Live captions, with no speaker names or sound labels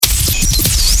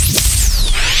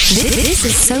This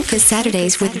is Soca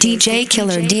Saturdays with DJ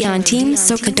Killer D on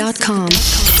TeamSoca.com.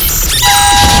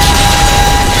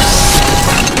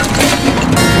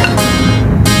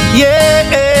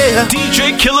 Yeah,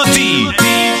 DJ Killer D.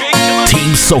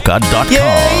 TeamSoca.com.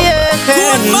 Yeah.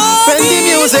 When the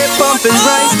music pumping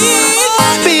right,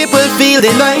 people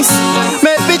feeling nice.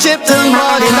 Make me chip till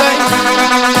morning light.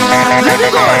 Let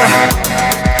me go.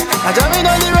 I'm driving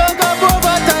on the road up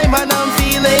over time and I'm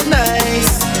feeling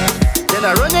nice. Then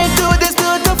I run into this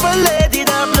beautiful lady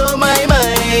that blow my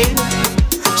mind.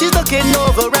 She's looking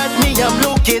over at me, I'm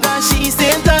looking and she's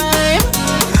in time.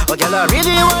 Oh girl, I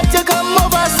really want to come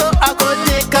over so I could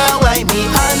take her why me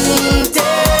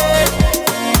hunted.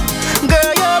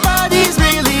 Girl, your body's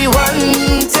really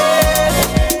wanted,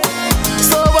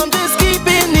 so I'm just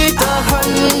keeping it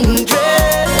 100.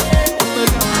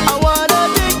 I wanna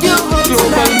take you home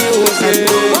tonight and go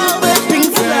all the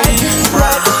things like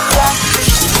right.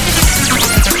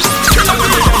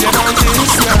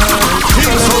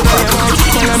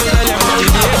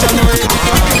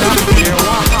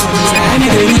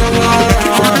 Anything you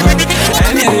want,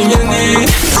 anything you need,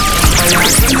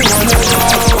 anything you wanna go.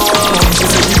 She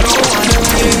said you don't wanna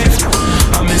leave.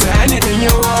 I'm into anything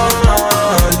you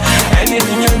want,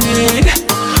 anything you need.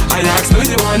 I asked do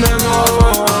you wanna go.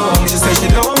 She said she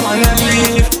don't wanna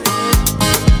leave.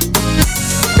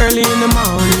 Early in the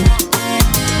morning,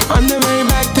 on the way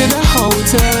back to the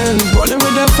hotel, rolling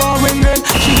with the foreign girl.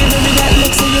 She giving me that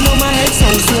look so you know my head's so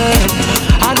swell.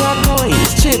 I got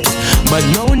coins, chips, but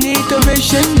no need to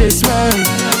wish in this world.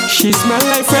 She smell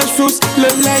like fresh fruits,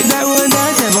 look like that one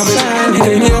that's ever been.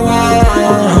 Anything you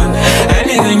want,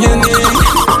 anything you need.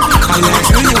 I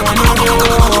ask do you wanna go.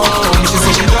 She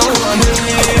said she don't wanna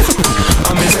leave.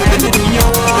 I'm into anything you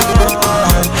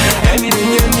want, anything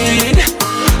you need.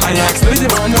 I ask do you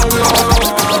wanna go.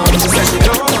 She said she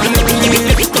don't wanna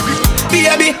leave.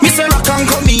 Baby, me say rock and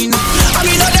come in. I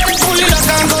mean that they fully rock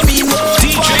and come in.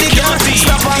 DJ Killer D.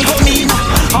 Stop and come in.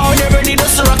 How they ready to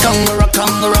rock and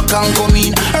come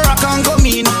in. Rock and come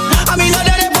in. I mean that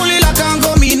they fully rock and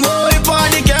come in. Oh, if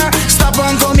party girl, stop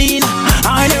and come in.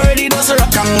 How they ready to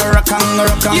rock and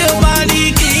your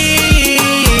body clean,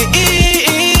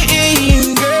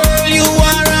 girl, you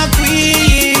are a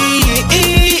queen.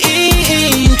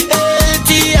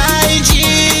 LTIG.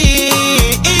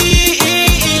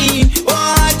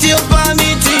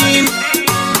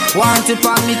 Want it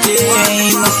on me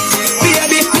team.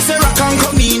 Baby, me say rock and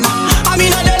come in. I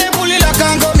mean that they pull it rock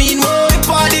and come in. Oh, if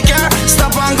party car,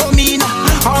 stop and come in.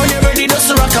 How they ready to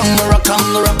rock and come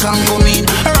in.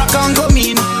 Rock and come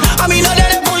in. I mean that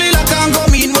they pull it rock and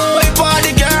come in. Oh, if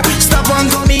party car, stop and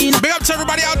come in. Big up to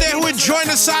everybody out there who enjoying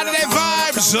the Saturday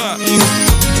vibes.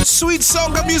 Sweet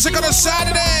soca music on a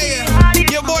Saturday.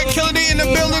 Your boy Killer D in the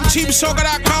building.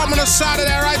 TeamSoca.com on a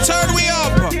Saturday. Right, turn we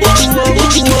up.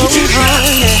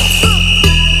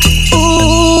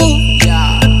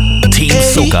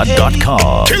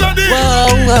 TeamSoca.com. Killer D.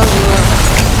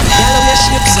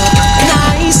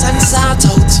 Nice and sort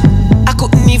out. I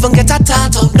couldn't even get a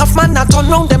tat out. Enough man that turn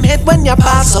round them head when you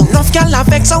pass out. Enough gyal a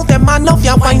vex out them man love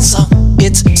your wine so.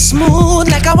 It's smooth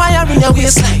like a wire in your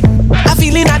waistline. A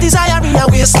feeling a desire in your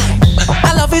waistline.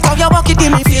 I love it how you walk it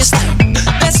in me face time.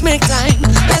 Let's make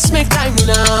time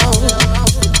now.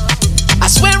 I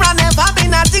swear I never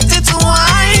been addicted to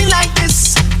wine like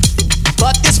this.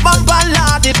 But this bumper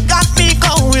lord, it got me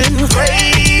going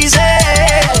crazy.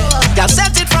 Y'all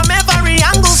set it from every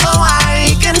angle so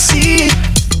I can see.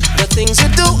 The things you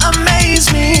do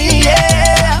amaze me,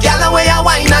 yeah. Y'all the way I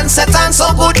wine and set on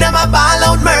so good. Them a ball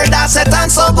out murder, set on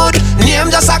so good. Name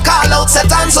just a call out,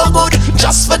 set on so good.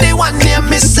 Just for the one name,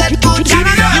 me said good. You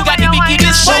got the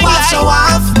biggest show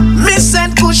off. Me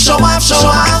said good, show off.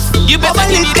 You better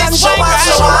give me this show off.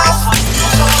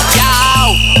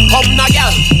 Yow, come now,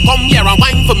 girl. Come here and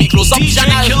wine for me, close up,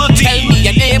 channel. Tell me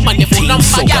your name and your phone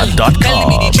number, girl. Tell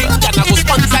me the drink and I go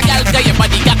sponsor, girl. Tell your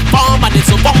body got form and it's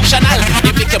so functional.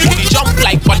 You make your booty jump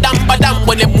like badam.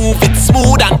 When you move it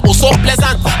smooth and oh so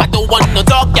pleasant. I don't want no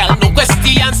talk, girl, no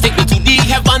questions. Take me to the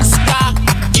heavens, car.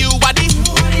 You are the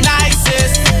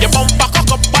nicest. Your bumper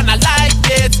cock up and I like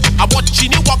it. I'm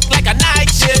watching you walk like a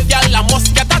night shift, girl. I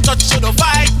must get a touch to the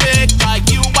fight, big.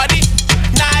 You are the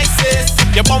nicest.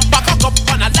 Your bumper cock up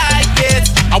and I like it.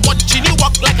 I'm watching you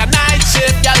walk like a night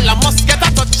shift, girl. I must get a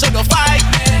touch to the fight.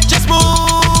 Just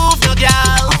move, no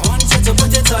girl. I want you to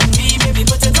put it on me, baby,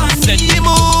 put it on me. Set the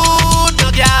mood, no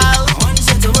girl. I want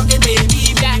you to walk it,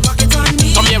 baby, walk it on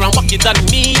me. Come here and walk it on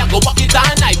me. I go walk it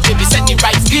all night, baby. Set the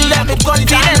right skill, let me put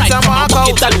it on right. Come on,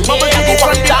 walk it on me. I go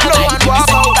walk it all night, baby.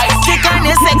 Set the right skill. Kick on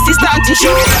the sexy start to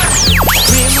show.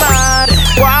 We mad,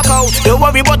 walk out. Don't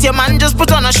worry about your man, just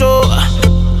put on a show.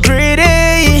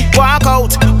 pretty. Walk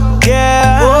out,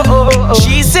 yeah.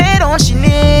 She said all she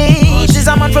needs is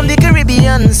a man from the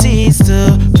Caribbean seas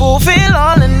to fulfill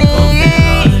all her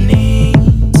needs.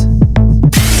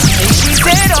 And she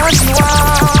said all she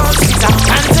wants is a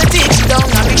man to take she down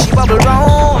and make she bubble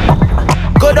round.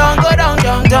 Go down,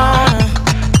 down, down.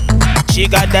 She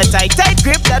got that tight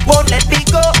grip that won't let me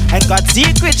go, and got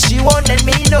secrets she won't let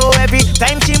me know. Every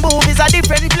time she moves is a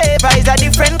different flavor, is a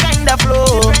different kind of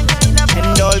flow.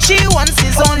 And all she wants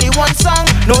is only one song.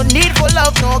 No need for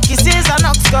love, no kisses and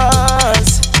knocks,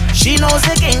 cause she knows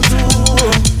the game too.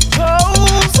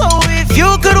 Oh, so if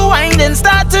you could wind and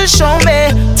start to show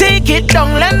me, take it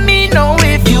down, let me know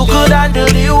if you could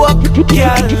handle the work,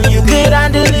 girl, you could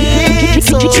handle it.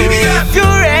 So if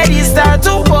you're ready, start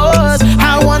to pose.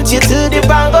 I want you to dip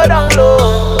and go down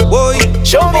low. Boy,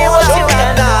 show me what you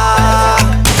can do.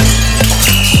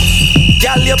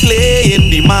 Girl, you playing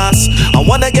the mass. I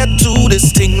wanna get to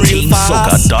this thing real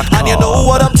fast. And you know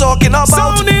what I'm talking about.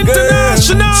 Sound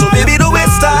International. Girl. So baby, don't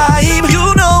waste time.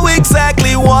 You know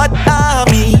exactly what I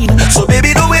mean. So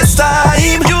baby, don't waste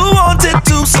time. You want it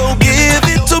to, so give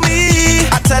it to me.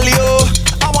 I tell you,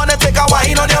 I wanna take a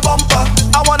wine on your bumper.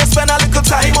 I wanna spend a little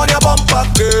time on your bumper,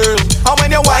 girl. And when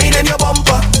you wine in your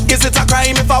bumper, is it a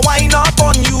crime if I wine up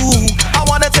on you? I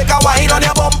wanna take a wine on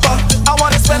your bumper. I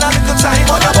wanna spend a little time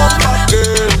on your bumper,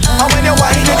 girl. And when you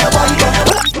wine in your bumper,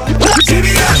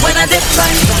 when I dip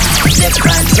and ride, dip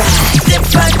and ride, dip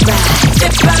and ride,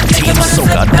 dip and make it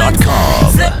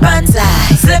TeamSoca.com. slip and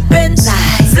slide, slip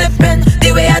inside, slipping.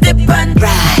 The way I dip and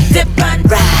ride, dip and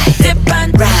ride, dip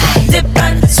and ride, dip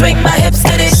and swing my hips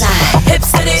to the side,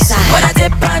 hips to the side. When I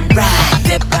dip and ride,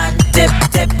 dip and dip,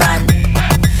 dip and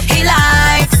he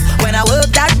likes when I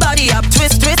work that body up,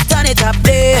 twist, twist, turn it up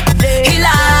there. He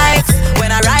likes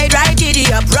when I ride,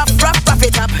 giddy up, rough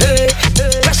it up. Hey,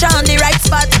 pressure on the right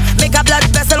spot, make a blood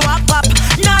vessel walk up,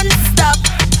 non-stop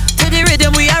to the rhythm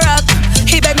we are rock.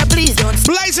 He beg me please don't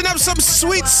blazing up some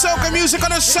sweet soca music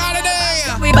on a Saturday.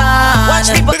 we bad. Watch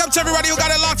me Big up to everybody who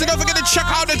got it locked. And don't forget to check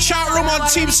out the chat room on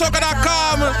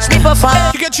TeamSoca.com. for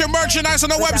fun. You get your merchandise on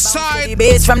the website.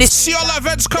 Bass from this. See all the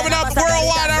events coming up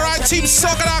worldwide. All right,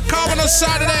 TeamSoca.com on a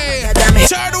Saturday.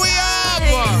 Turn we up.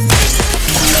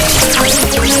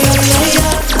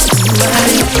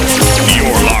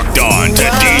 You're locked on to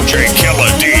DJ Killer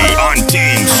D on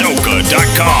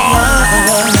TeamSoca.com.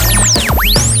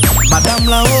 Madame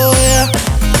La Hoya,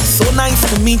 so nice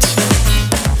to meet you.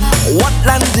 What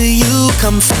land do you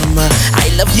come from? I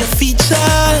love your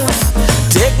features.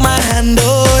 Take my hand,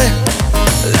 oh,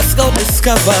 let's go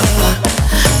discover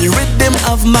the rhythm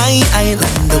of my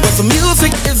island, where the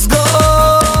music is gold.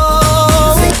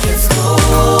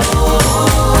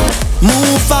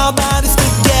 Move our bodies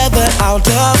together, out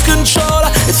of control.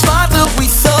 It's what we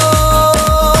sow.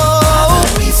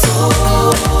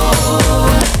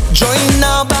 Join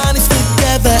our bodies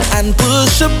together and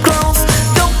push up close.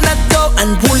 Don't let go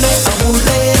and pull it,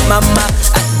 mama,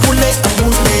 pull it.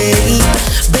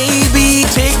 Baby,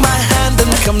 take my hand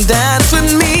and come dance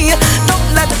with me. Don't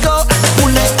let go and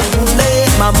pull it,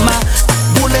 mama,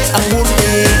 pull it.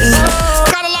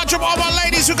 Gotta launch up all my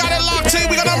ladies who got it locked in.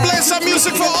 We gonna play some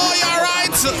music for all y'all,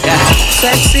 right? Yeah,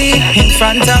 sexy in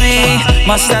front of me.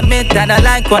 Must admit that I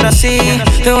like what I see.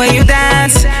 The way you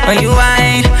dance, when you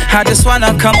whine, I just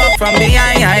wanna come up from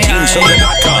behind.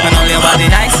 And hold your body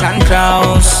nice and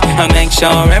close, and make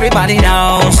sure everybody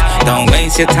knows. Don't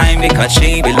waste your time because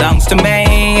she belongs to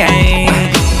me.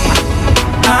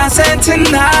 I said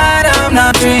tonight I'm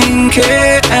not drinking,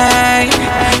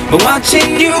 but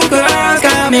watching you girls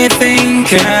got me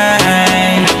thinking.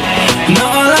 And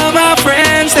all of my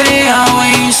friends, they are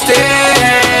wasted.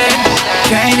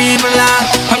 Can't even lie,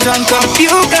 I'm drunk off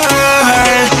you,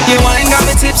 girl. Your wine got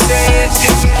me tipsy.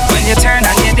 When you turn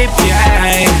on your dip,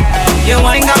 yeah. Your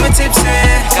wine got me tipsy.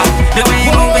 The way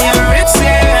you move your hips,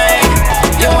 yeah.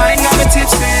 Your wine got me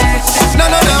tipsy. No,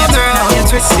 turn on your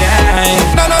twist,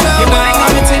 yeah. No. Your wine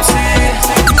got me tipsy.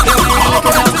 The way you look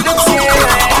at the looks, yeah.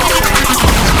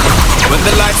 When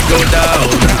the lights go down,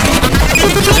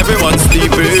 everyone's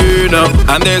sleeping,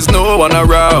 and there's no one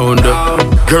around.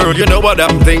 Girl, you know what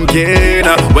I'm thinking.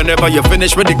 Whenever you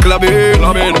finish with the clubbing,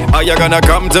 are you gonna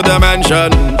come to the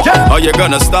mansion? Are you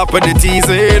gonna stop with the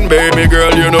teasing? Baby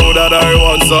girl, you know that I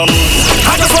want some.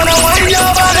 I just wanna wind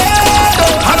your body.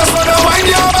 I just wanna wind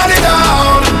your body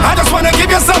down. I just wanna give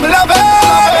you some love.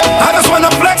 I just wanna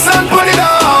flex and put it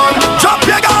down. Drop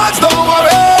your guards, don't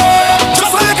worry.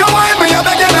 Just a little wine, me I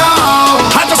beg you now.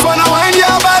 I just wanna wind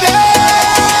your body.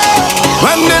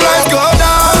 When the lights go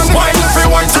down, wind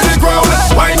everyone to the ground.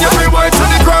 Wind everyone to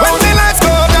the ground. When the lights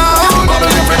go down, bubble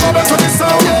every bubble to the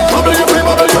sound. Bubble every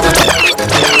bubble to the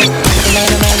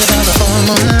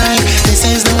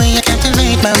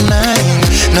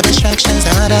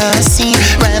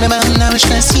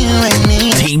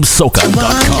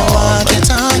TeamSoca.com.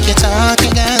 You talk, you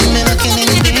got me looking in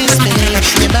this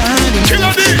space. Your body moves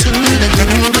to the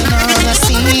groove and all I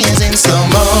see is in slow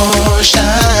motion.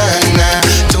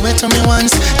 Do it to me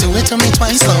once, do it to me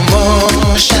twice, slow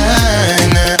motion.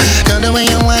 Girl, the way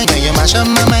you whine, you mash up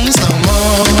my mind, slow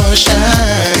motion.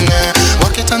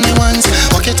 Walk it on me once,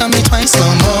 walk it on me twice,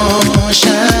 slow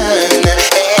motion.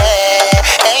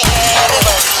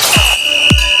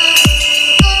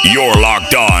 You're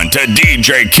locked on to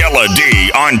DJ Killer D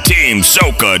on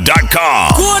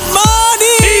TeamSoca.com. Good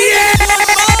morning! Yeah!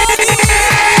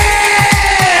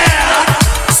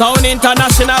 Sound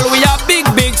International, we are big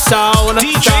sound.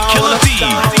 DJ Killer D.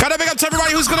 Gotta big up to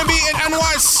everybody who's gonna be in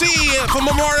NYC for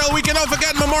Memorial Weekend. Don't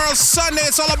forget Memorial Sunday,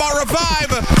 it's all about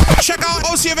Revive. Check out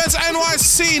OC Events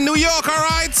NYC, New York,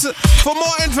 alright? For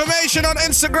more information on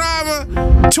Instagram,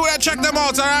 Twitter, check them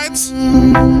out, alright?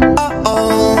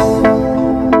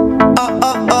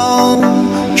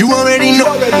 You already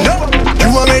know. You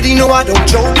already know I don't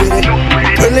joke with it.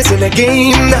 Well, it's in a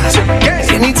game now.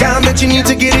 Anytime that you need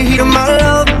to get a heat of my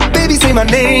love, baby, say my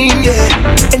name,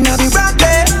 yeah. And I'll be right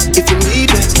there if you need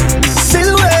me. Say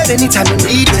the word anytime you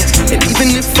need me. And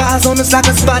even if I was on the like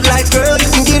a spotlight, girl, you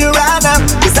can get it right now.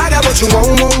 Cause I got what you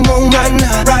want right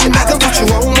now. And I got what you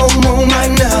want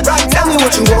right now. Tell me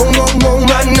what you want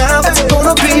right now. What's it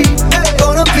gonna be?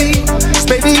 Cause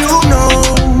baby, you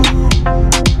know.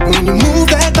 When you move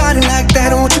that body like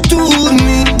that, what you do to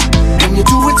me, and you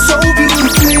do it so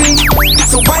beautifully.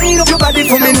 So wind up your body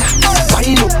for me now.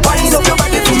 Wind up your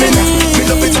body for me now. Me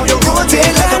love it how you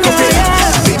rotate like a propeller.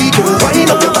 Baby girl, wind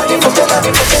up your body for me now.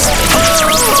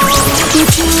 Would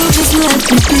you just let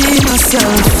me be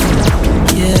myself?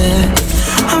 Yeah,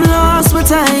 I'm lost but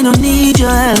I don't need your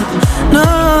help. No,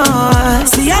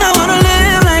 see I don't wanna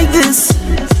live like this.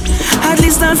 At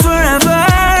least not forever.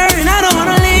 And I don't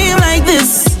wanna live like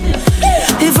this.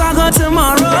 If I go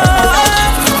tomorrow,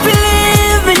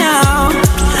 believe me now,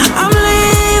 I'm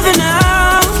leaving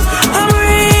now, I'm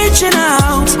reaching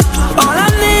out, all I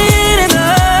need is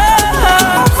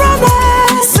love. I'm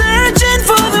running, searching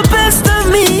for the best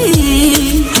of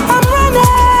me. I'm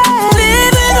running,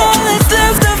 living all that's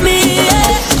left of me.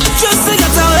 Just to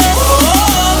get away,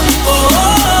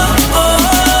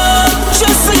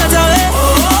 just to get away.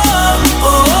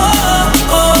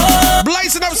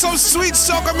 Blazing up some sweet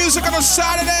soca music on a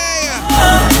Saturday.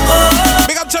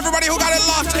 Big up to everybody who got it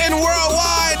locked in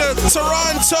worldwide.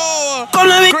 Toronto,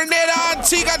 Grenada,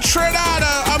 Antigua, Trinidad,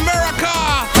 America.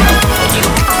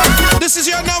 This is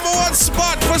your number one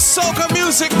spot for soca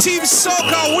music. Team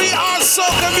Soca, we are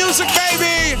soca music,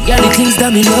 baby. Yeah, the things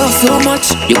that me love so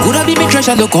much. You coulda be me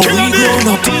treasure, look how we grown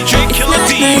up. DJ Killer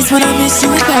D. Nice when I miss you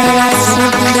in paradise.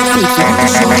 Then I look for you to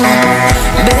show up.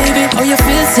 Baby, oh you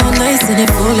feel so nice and you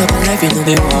full of life, you know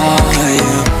me why.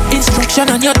 Instruction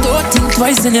on your don't think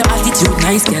twice and your attitude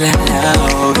nice, girl, I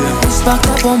love you. Push back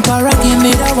the bumper and give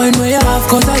me that one where you have,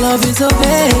 cause I love you so,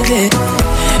 baby.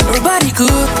 Your body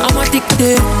good, I'm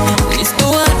addicted. It's too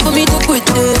hard for me to quit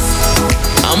this.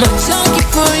 I'm a junkie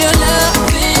for your love,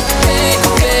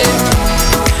 baby.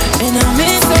 And I'm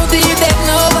in so deep that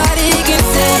nobody can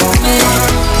save me.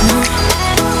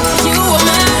 You are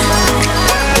mine.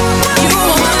 You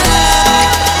are my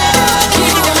love.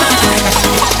 You are mine.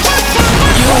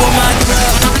 You are my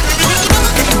girl.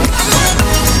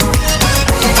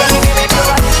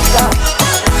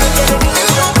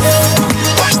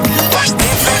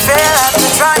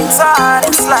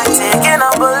 It's like taking a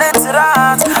bullet to the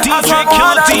heart. DJ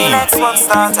Killer D. Next one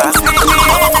starts.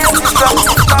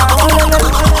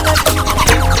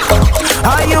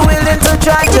 Are you willing to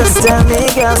try? Just tell me,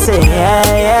 girl. Say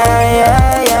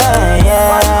yeah.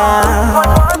 One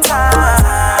more time.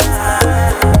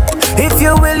 If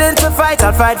you're willing to fight,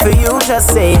 I'll fight for you. Just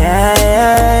say yeah.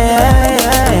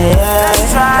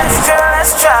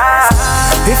 Let's try.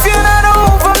 If you're not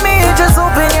over me, just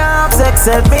open your arms,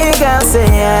 accept me, girl. Say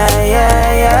yeah.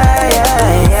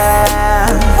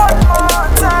 One more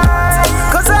time.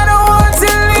 Cause I don't want to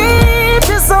leave,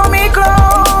 just hold me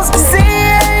close. Say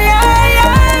yeah.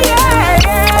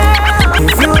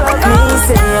 If you love me,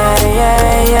 say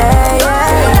yeah.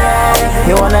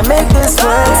 You wanna make this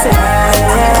work, say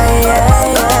yeah.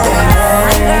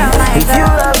 If you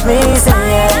love me, say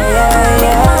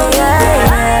yeah.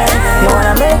 You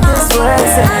wanna make this work,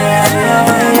 say yeah.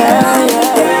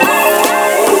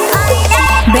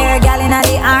 Bear gal inna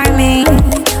the army.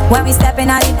 When we step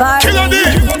inna the party,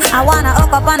 I wanna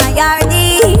hook up on a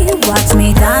yardie. Watch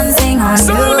me dancing on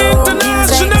you.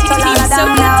 Music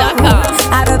TeamSoca.com.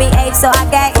 I don't behave so I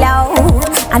get low.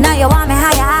 I know you want me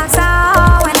how you act so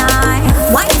when I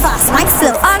wine fast, wine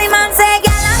slow. All the man say,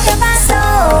 gal, I'm your fast, so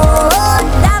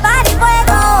that body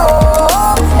fuego.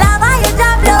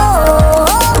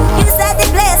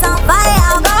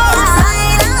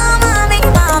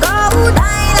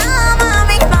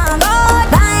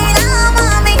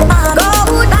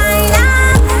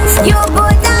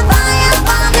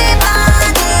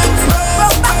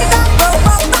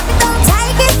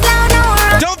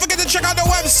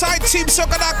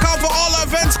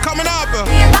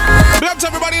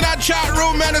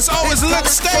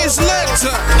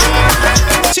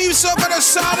 Team Soca on a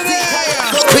Saturday.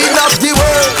 We love the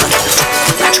world.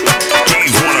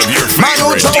 He's one of your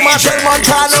favorite DJs.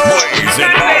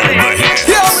 Blazing all the hits.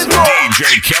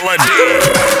 DJ Killer D.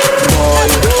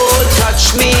 Boy, don't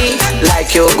touch me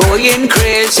like you're going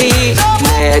crazy.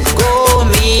 Let go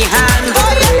me hand.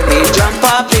 Let me jump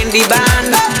up in the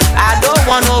band. I don't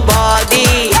want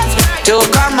nobody to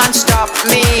come and stop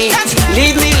me.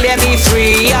 Leave me, let me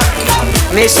free up.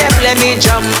 Myself, let me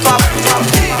jump up.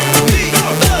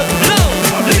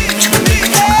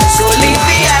 So leave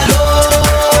me alone.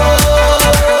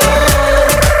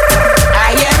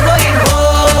 I am going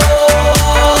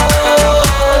home.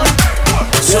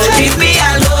 So leave me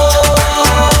alone.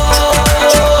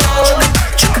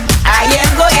 I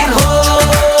am going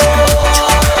home.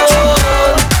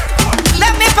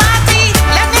 Let me party,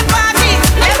 let me party,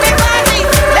 let me party,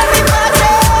 let me party.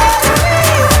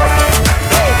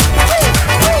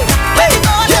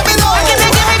 Give me no.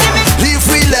 If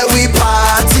we let we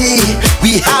party,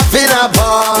 we having a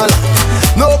ball.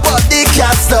 Nobody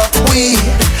can stop we.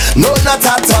 No, not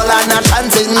at all, I'm not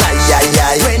chanting. Ay, ay,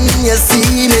 ay. When you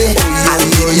see me, and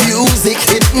your music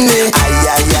hit me, ay,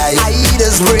 ay, ay. I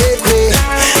just break me,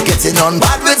 getting on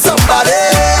bad with somebody.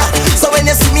 So when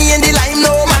you see me in the line,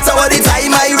 no matter what the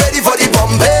time, I ready for the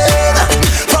bumping.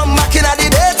 From back in the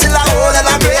day till I old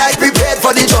and I pray, I prepared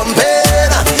for the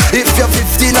jumping. If you're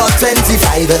 15 or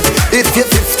 25, if you're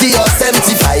 50 or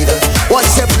 75,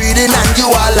 once you're breathing and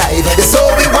you are alive, so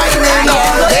we whining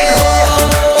all day.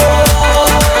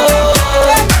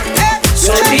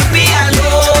 So leave me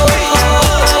alone.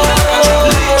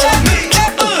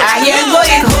 I am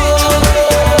going home.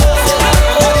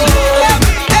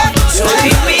 So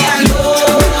leave me alone.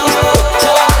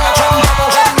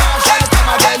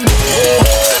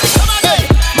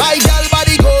 My girl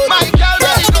body good. My girl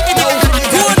body good.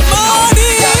 Good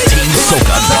morning.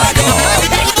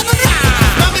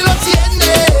 Mami lo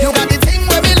tiene. You got the thing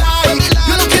where me like.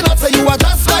 You looking up so you are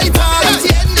just my type.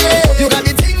 You got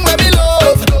the thing where me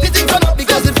love. The thing turn up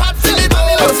because it fat till it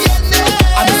mami lo tiene.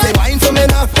 I me say wine for me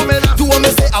now. Do what me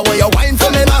say I want your wine for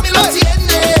me now. Mami lo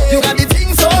tiene. You got the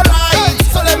thing so right.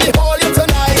 So let me hold you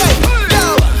tonight.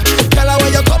 Now, girl, I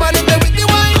want you come and hit me with the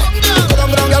wine. Go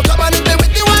down, girl, come and hit me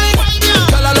with the wine.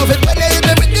 Girl, I love it when you hit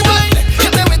me with the wine.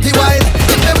 Hit me with the wine.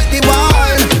 Hit me with the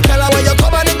wine. Girl, I want you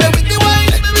come and hit me with the wine.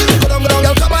 Go down,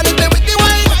 girl, come and hit me with the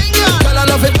wine. Girl, I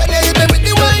love it when you hit me with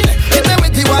the wine. Hit me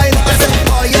with the wine.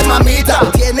 Oye,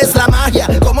 mamita, tienes la magia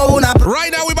como una.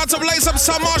 Right now, we're about to blaze up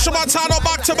some Marshall Montano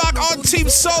back to back on Team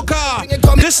Soca.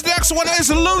 This next one is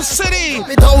Loose City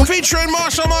featuring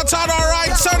Marshall Montano.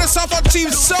 Alright, turn us up on Team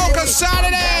Soca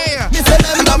Saturday. I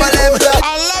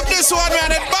love this one,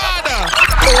 man. It's bad.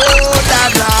 Oh,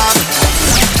 that love.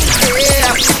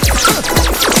 Yeah.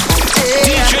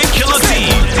 DJ Killer D.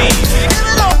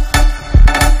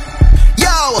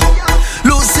 Yo,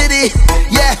 Loose City,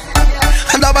 yeah.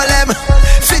 Double M,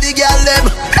 city girl them.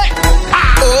 Hey.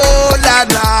 Oh, that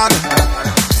love.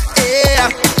 Yeah.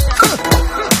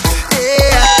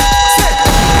 Yeah.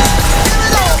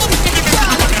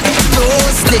 No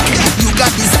slick, you got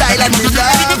the style and me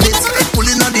love it.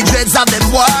 Pulling on the dreads of them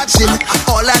watching.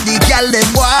 All of the girl them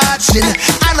watching.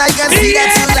 And I can see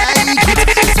that you like it.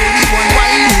 It's only one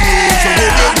wine in it. So go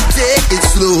baby, take it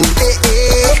slow. Hey,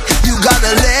 hey, you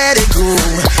gotta let it go.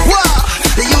 Whoa,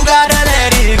 you gotta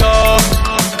let it go.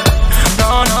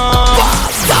 No, no.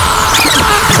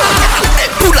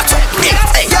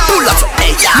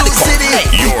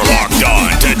 You're locked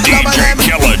on to DJ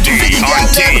Killer D on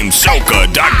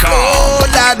TeamSoca.com. Oh,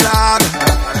 that Lord.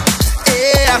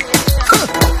 Yeah.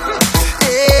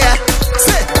 Yeah.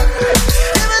 Say,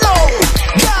 let me know.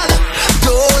 Girl,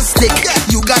 don't stick.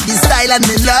 You got the style and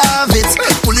me love it.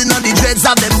 Pulling on the dreads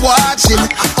of them watching.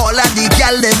 All of the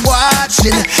girl them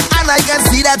watching. And I can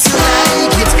see that you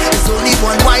like it. There's only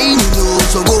one wine, you know.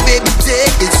 So go baby,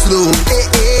 take it slow. Hey,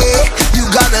 hey, you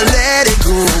gotta let it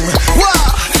go. Whoa,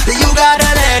 you gotta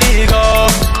let it go.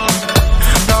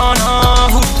 No,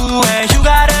 no, hey, you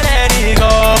gotta let it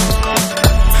go.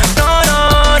 No,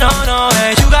 no, no, no,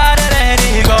 hey, you gotta let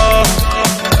it go.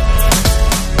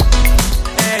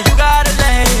 Hey, you gotta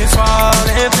let it fall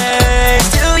in place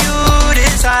till you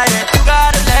decide it. You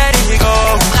gotta let it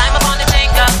go. Climb up on the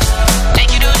tinker,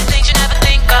 make you do the things you never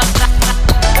think of.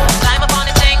 Climb up on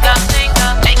the tinker,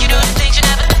 make you do the things you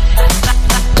never.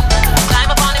 Climb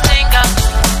up on the tinker.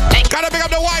 Gotta pick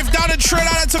up the wife down in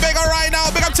Trinidad and Tobago right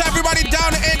now. Big up to everybody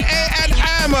down in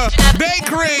A&M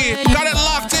Bakery. Got it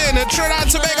locked in. Trinidad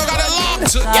and Tobago got it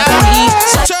locked. Yeah.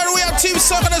 Turn we on Team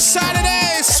Soca on a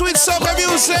Saturday. Sweet Soca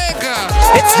music.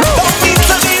 It's don't need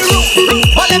to be rude,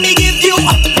 but let me give you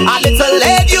a little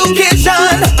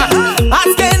education. A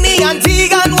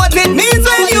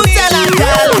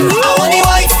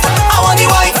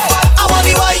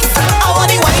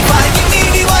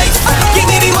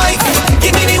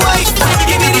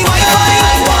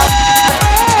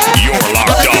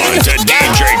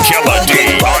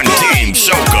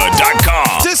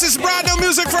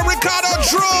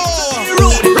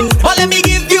Well, let me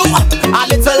give you a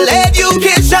little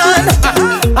education.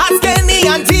 Ask any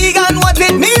auntie what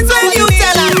it means when you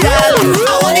tell a girl,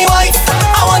 I want the wife,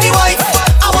 I want the wife,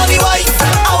 I want the wife,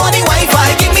 I want the wife.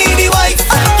 Give me the wife,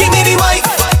 give me the wife,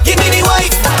 give me the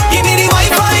wife, give me the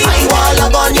wife. I want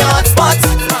love on your spot,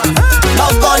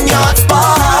 love on your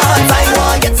spot. I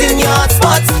want get in your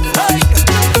spot.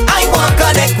 I want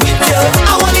connect with you.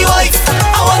 I want the wife,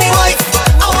 I want the wife,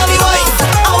 I want the wife,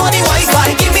 I want the wife.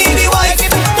 Give me the wife,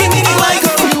 give me the wife,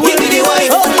 give me the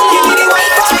wife, give me the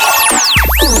wife.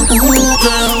 Ooh,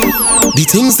 girl, the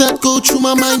things that go through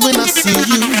my mind when I see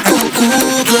you.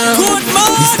 Ooh, girl,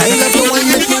 the style of your wine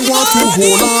make me want to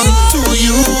hold on to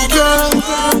you, girl.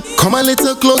 Come a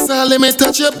little closer, let me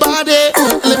touch your body.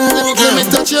 Let me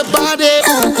touch your body.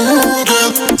 Ooh, girl,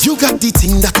 you got the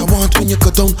thing that I want when you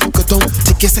go down.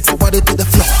 Take your sexy body to the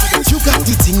floor. You got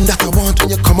the thing that I want when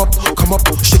you come up.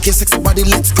 Shake your sexy body,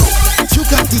 let's go. You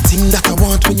got the thing that I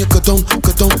want when you go down.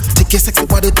 Take your sexy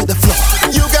body to the floor.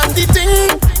 You got the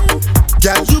thing.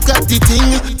 Yeah, you got the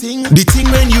thing. The thing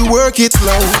when you work it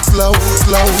slow.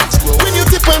 When you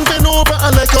tip and bend over, I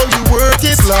like how you work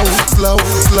it slow.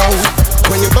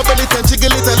 When you bubble it and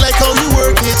jiggle it, I like how you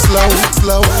work it slow.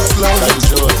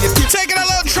 Taking a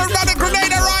little trip down to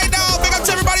Grenada right now. Big up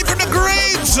to everybody from the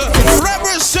Greens.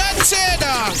 Represented.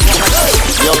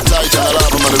 Yo, tight and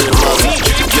alive, I'm on the real man.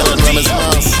 Yellow and Rama's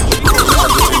mask.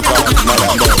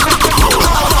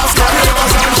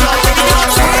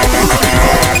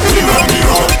 We run the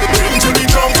road, into the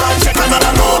drum and check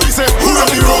another note. We say, who run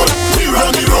the road? We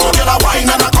run the road. Get a wine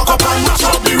and a cock up and mash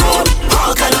up the road.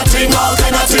 All kind of thing, all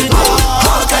kind of thing.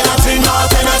 All kind of thing, all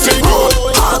kind of thing.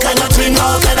 All kind of thing,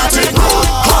 all kind of thing.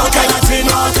 All kind of thing,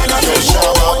 all kind of thing.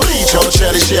 Shower, bleach out,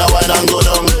 cherry, she a wine and go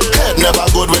down. Head never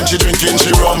good when she drinking,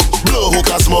 she rum. Blow hook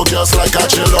and smoke just like a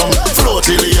chillum. Float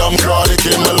helium, chronic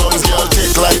in my lungs. Girl,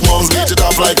 take like mums, beat it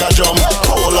up like a drum.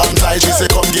 Hold on tight, she say,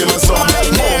 come give me some.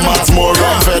 More mass, more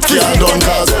rum, fed can't done,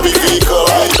 cause every vehicle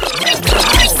like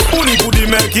Uni budi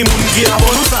melki mungi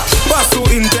abonusa. Pasu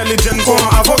intelligent kwa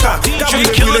avoka. Kabile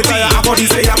kule taya akodi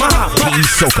se Yamaha.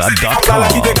 TeamSoca.com. Kala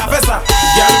kite kapesa.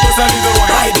 Girl, just a little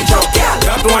wine. Ride the truck, girl.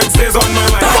 That wine stays on my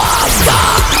mind.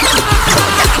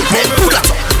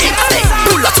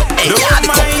 Pull up, don't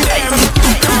mind them.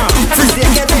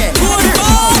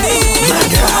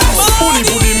 Uni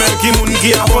budi melki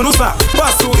mungi abonusa.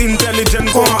 Pasu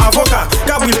intelligent kwa avoka.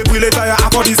 Kabile kule taya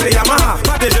akodi se Yamaha.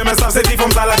 Pate jeme sa se ti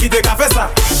fom sala kite kapesa.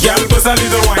 Girl, just a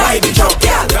little wine. Ride the truck,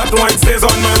 girl. That wine stays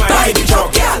on my mind. Ride the truck,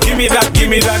 girl. Give me that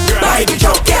girl. Ride the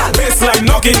truck, girl. Baseline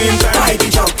knocking in time. Ride the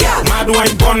truck, girl. Mad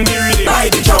wine pon the rhythm. Ride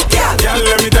the truck, girl. Girl,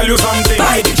 let me tell you something.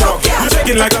 Ride the truck, girl. You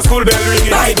shaking like a school bell ringing.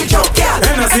 Ride the truck, girl.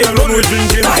 And I see alone with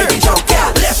drinking. Ride the truck,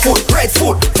 girl. Left foot, right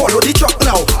foot, follow the truck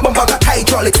now. Bumper got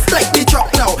hydraulics, like the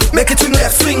truck now. Make it swing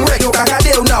left, swing right, you can't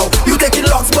deal now. You take it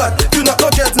long, but you not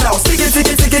no jet now. Stick it,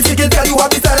 girl, you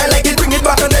have it and I like it. Bring it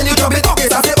back and then you drop it. Okay,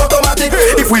 so I say automatic.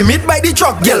 If we meet by the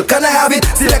truck, girl, can I have it?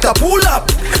 Select a pull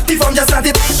up. If I'm just at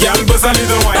it, girl, bust a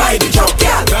little wine. Ride the truck,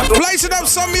 girl. Blazing up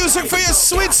some music for your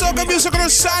sweet soca music on a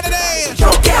Saturday.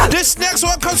 This next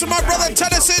one comes from my brother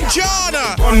Tennyson John.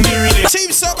 Team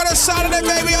Soca on a Saturday,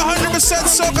 baby. 100%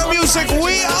 soca music.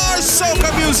 We are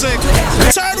soca music.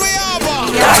 Turn we up.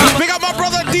 We got my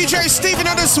brother DJ Steven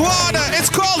on this one. It's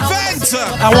called Vent.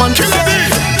 I want to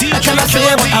say, I cannot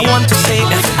say what I want to say.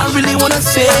 I really want to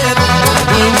say it.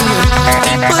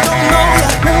 People don't know you,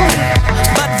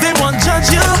 but they won't judge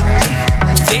you.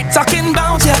 They talking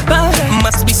about you, but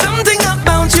must be something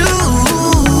about you.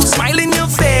 Smile in your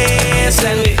face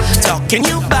and talking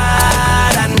you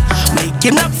bad and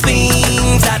making up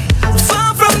things that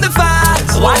far from the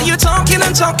facts. Why you talking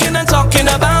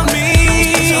about me?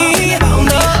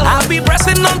 I'll be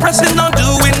pressing on,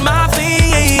 doing my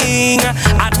thing.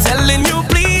 I'm telling you,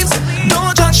 please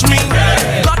don't judge me.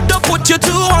 God don't put you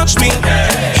to watch me.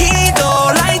 He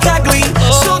don't like ugly,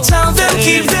 so tell them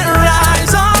keep their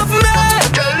eyes off me.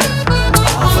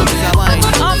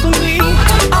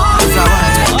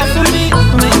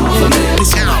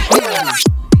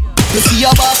 You see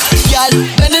your buff, girl,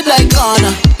 bend it like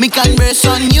Ghana. Me can brace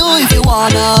on you if you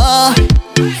wanna.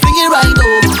 Bring it right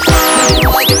over.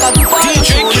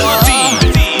 DJ Killer D.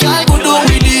 Girl, go down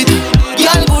with it.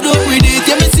 Girl, go down with it.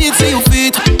 Yeah, me see it for you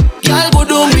fit. Girl, go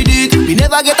down with it. We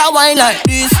never get a wine like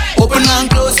this. Open and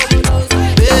close.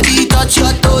 Baby, touch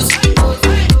your toes.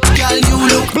 Girl, you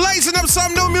look. Blazing up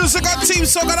some new music on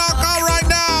TeamSoca.com right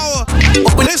now.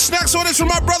 This next one is from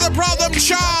my brother Problem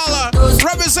Child.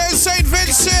 Represent St.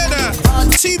 Vincent.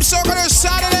 Team Soca on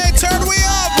Saturday. Turn we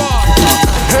up.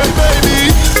 Hey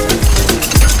baby,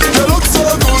 you look so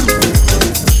good.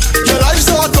 Your life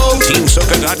so cool.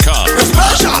 TeamSoca.com.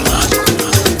 Special.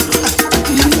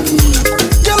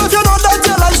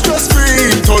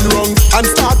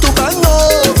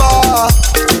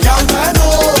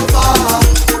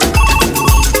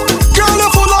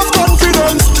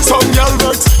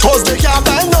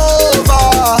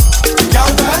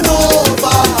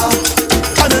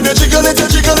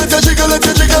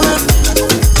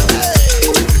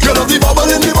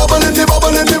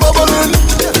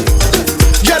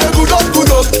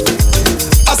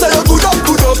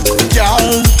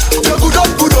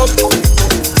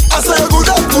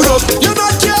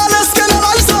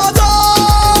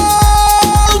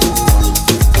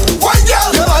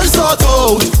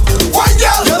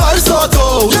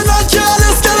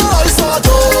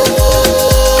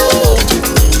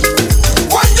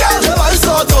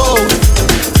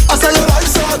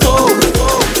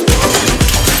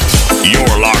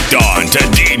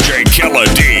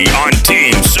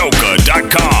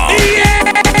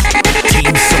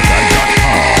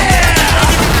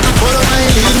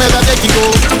 take it go.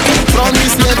 From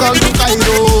this Lagos to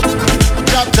Cairo,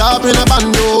 chop in a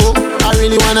bando. I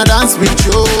really wanna dance with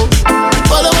you.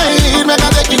 Follow my lead, make I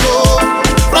take it go.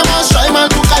 From a Shaiman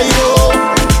to Cairo,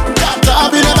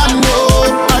 chop in a bando.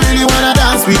 I really wanna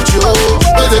dance with you.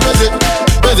 Busy.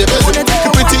 The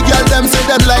pretty girl them say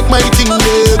them like my thing,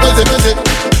 yeah. Busy.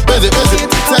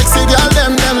 Sexy girl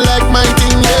them like my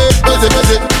thing, yeah. Busy.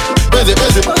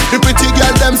 The pretty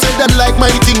girl them say them like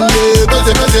my thing, yeah.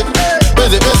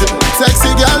 Busy.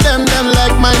 Sexy girl them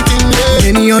like my thing, yeah.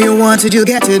 Any all you wanted, you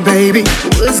get it, baby.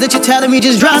 Words that you're telling me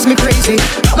just drives me crazy.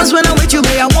 Promise when I'm with you,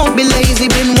 babe, I won't be lazy.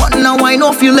 Been wanting to wine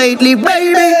off you lately,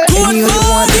 baby. Any all you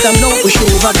wanted, I'm no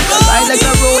pushover. Ride like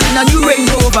a road in a new Range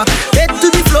Rover. Head to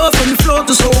the floor, from the floor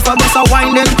to sofa. Bust a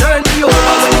wine and turn me over.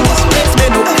 When you must place me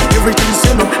up, everything's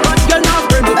set up. But you're not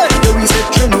friend up, the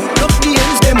reception up. Look the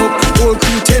ends them up, whole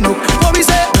crew 10 up. What we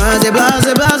say? Blase.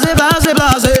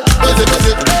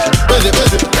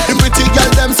 The pretty girl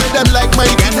them say them like my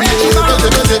thing, yeah.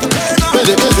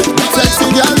 Busy. Sexy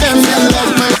girl them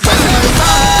like my thing.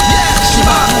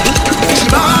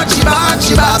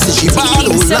 She bad, say she bad,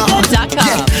 oh Lord.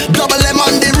 Yeah, Double M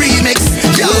on the remix.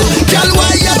 Yo, girl,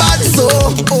 why you bad so?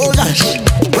 Oh gosh,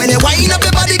 when you wind up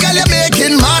your body, girl, you're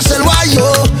making Marshall. Why you?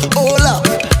 Oh Lord,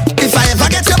 if I ever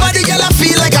get your body, girl, I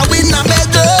feel like I win a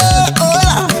medal. Oh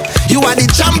Lord, you are the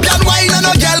champion wine, and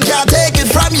no girl can't take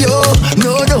it from you.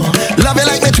 No, love you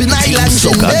like me twin island.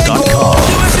 Soca.com.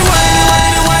 The way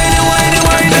she whine, the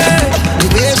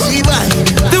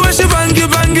way she bang.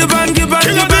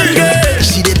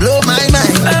 she did blow my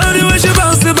mind. Oh, the way she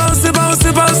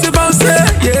bounce,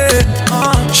 yeah.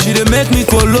 She dey make me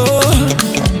go low.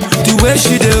 The way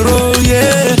she dey roll,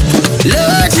 yeah.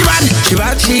 Lord, she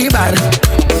bad.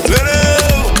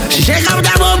 She shake up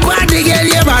that bum body, girl,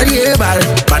 yeah bad.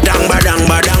 Badang.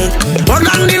 Hold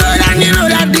on the road and you know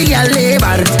that the girl lay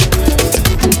bad.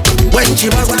 When she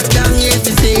walk down, it's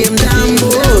the same damn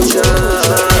motion.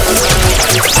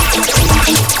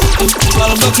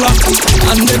 12 o'clock,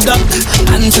 and the dot.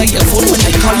 Answer your phone when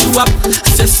I call you up.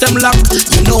 System lock,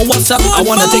 you know what's up. I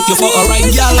wanna take you for a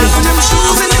ride, y'all. Them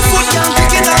shoes in your foot, y'all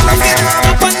take it off.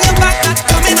 Up on your back, that's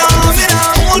coming off.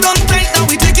 Hold on tight, now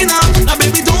we taking off. Now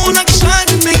baby, don't act shy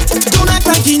with me. Don't act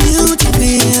like you new to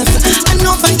this. I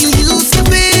know that you used to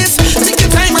this. Take your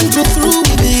time and go through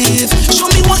with this. Show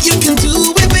me what you can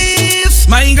do with this.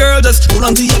 My girl, just hold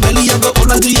on to your belly and go hold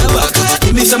on to your back.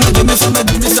 Give me some of that.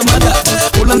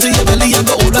 Hold on to your belly and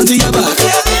go hold on to your back.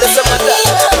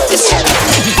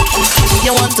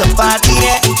 You want to party,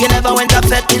 yeah. You never went up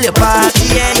fed till you party,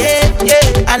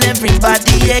 yeah. And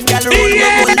everybody, yeah. Girl, roll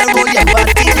your body, yeah.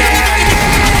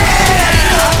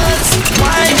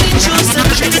 Why we choose to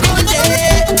drink all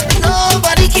day?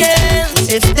 Nobody cares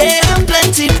if they have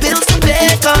plenty bills to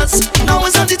pay. Cause now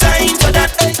is not the time for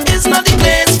that. It's not the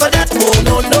place for that.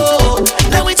 Oh no.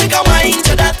 Now we take a wine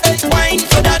to that. Wine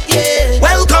for that, yeah.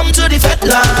 Welcome to the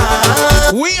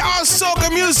Fetland. We are Soca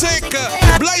Music.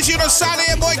 Blaze you the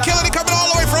Saturday boy Killer coming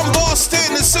all the way from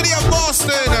Boston, the city of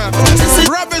Boston.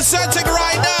 Representing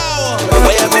right now.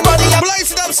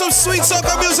 Blazing up some sweet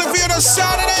Soca music for you this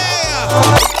Saturday.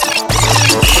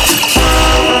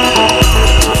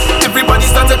 Everybody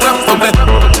start to clap for me.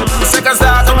 Seconds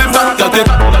are coming back again.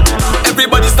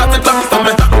 Everybody start to clap for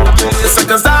me.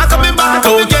 Seconds are coming back,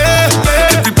 oh yeah.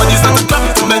 Everybody start to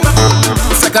clap for me.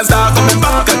 Seconds are coming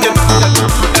back again.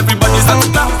 Everybody start to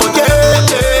clap for me.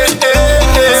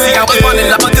 See, I was born in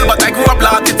Lamadil, but I grew up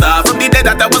like guitar. From the day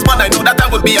that I was born, I knew that I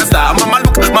would be a star. Mama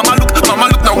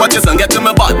look, now watch your son get to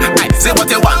my butt. Aye, say what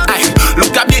you want. Aye,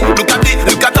 look at me, look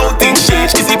at how things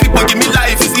change. Easy people give me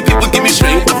life, easy people give me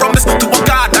strength. I promise to work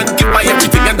hard and give my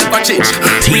everything and never change.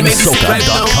 We made this right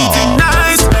now, eating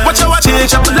nice. Watch how I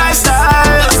change up my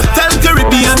lifestyle. Tell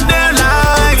Caribbean their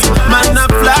life. Man, I'm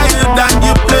flyer than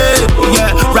you play.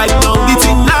 Yeah, right now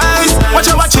eating nice. Watch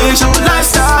how I change up my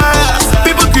lifestyle.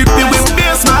 People greet me with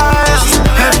their smiles.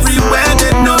 Everywhere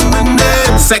they know my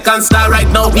name. Second star right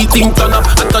now, eating turn up.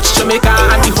 I touch Jamaica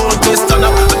and the whole place turn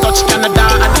up. I touch Canada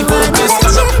and the whole place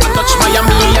turn up. I touch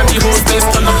Miami and the whole place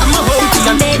turn up. I'm a whole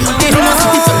city and the whole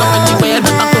city turn up. Anywhere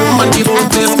that I come and the whole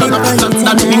place turn up.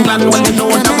 London, England, well you know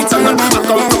what I'm turn up. I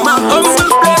come from my humble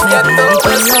place, get the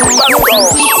place.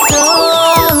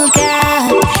 Soca,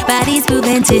 bodies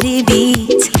moving to the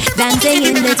beat, dancing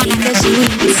in the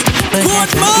sheets. Good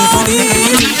morning,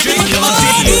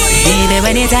 baby,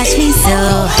 when you touch me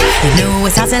so, you know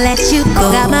it's hard to let you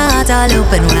go. Got my heart all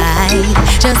open wide,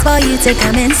 just for you to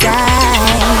come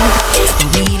inside.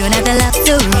 We don't have the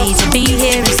luxury to be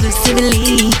here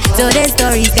exclusively, so this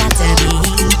story's got to be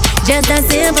just a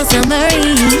simple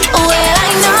summary. Well, I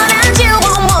know that you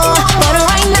want more, but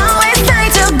right now it's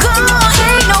time to go.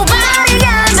 Ain't nobody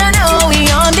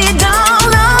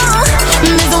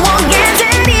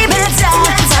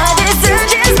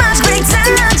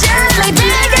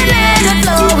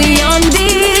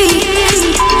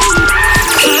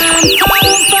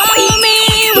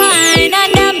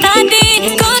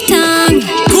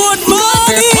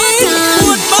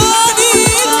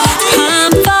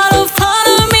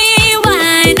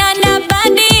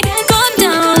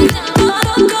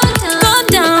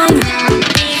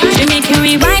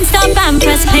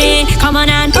body. Come on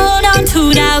and hold on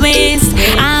to the waist.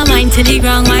 I wine to the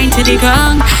ground, wine to the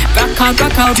ground. Rock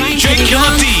out, wine to the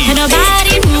ground. And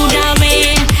nobody move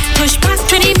away. Push past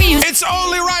to the music. It's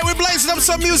only right we're blazing up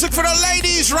some music for the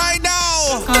ladies right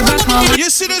now. You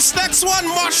see this next one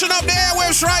mashing up the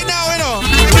airwaves right now, you know.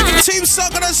 Team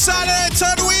Soca on Saturday,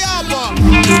 turn we up.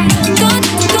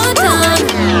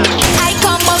 I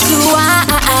come up to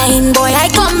wine, boy, I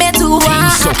come here to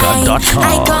wine.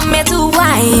 I come here to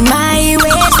wine, my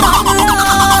waist down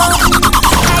low.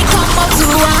 I come up to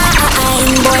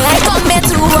wine, boy, I come here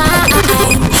to wine.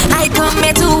 I come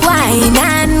here to wine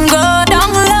and go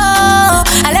down low.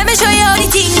 And let me show you how the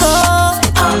thing go.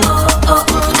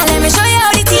 And let me show you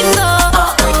how the thing go.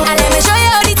 And let me show you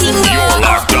how the thing go. You're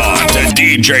locked on to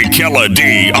DJ Killer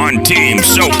D on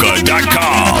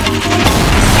TeamSoca.com.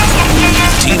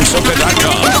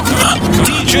 TeamSoca.com.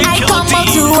 DJ I Killer come up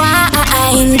D. to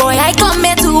wine, boy, I come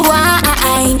here to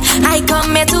wine. I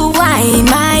come here to wine,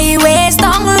 my waist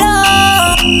down low.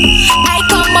 I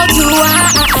come up to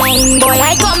wine, boy,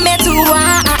 I come here to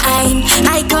wine.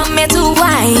 I come here to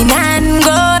wine and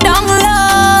go down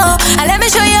low. And let me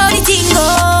show you how the thing go.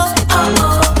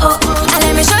 And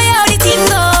let me show you how the thing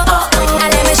go.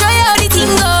 And let me show you how the thing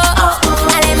go.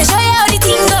 And let me show you how the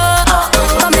thing go.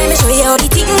 Come, let me show you how the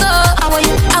thing go. I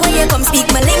want you come speak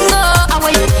my lingo. I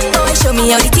want you show me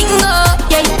how the thing go.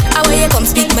 Yeah, I want you come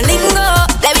speak my lingo.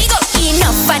 Let me go.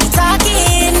 Enough for the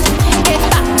talking. Get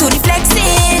back to the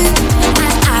flexing.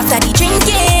 And after the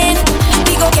drinking,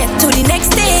 we go get to the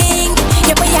next thing.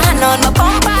 You put your hand on my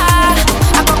bumper.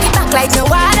 I pop it back like no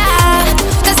water.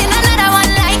 Cause you're another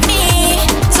one like me.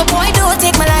 So boy, don't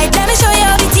take my life. Let me show you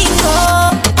how the thing go.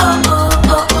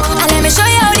 And let me show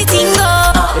you how the thing go.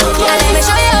 And let me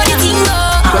show you how the thing go.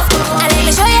 And let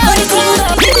me show you how the thing go.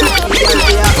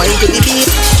 Wine to the beat,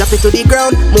 drop it to the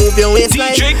ground, move your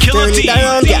waistline, turn it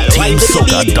around, girl. Wine to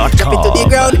the beat, drop it to the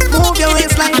ground, move your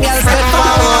waistline, girl. Step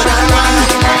forward and wine,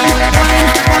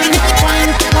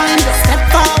 step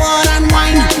forward and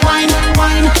wine, step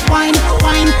forward and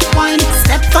wine,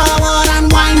 step forward and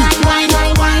wine,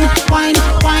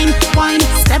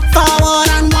 step.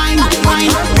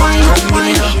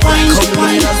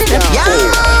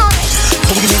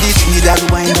 Come give me the Trinidad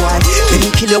wine, boy. Let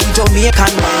me kill you with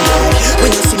Jamaican wine, boy.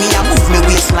 When you see me, I move me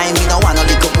waistline. Me no want no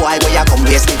little boy, where you come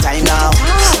waste me time now.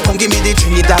 Come give me the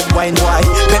Trinidad wine, boy.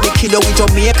 Let me kill you with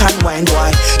Jamaican wine,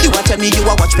 boy. You want tell me you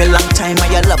a watch me long time,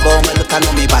 and you love how me look and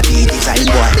know me body design,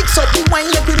 boy. Mix up the wine,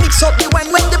 let me mix up the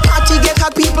wine. When the party get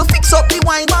hot, people fix up the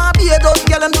wine. Barbados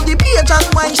girl and do the Bajan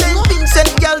wine. Saint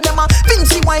Vincent girl them a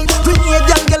Vincy wine.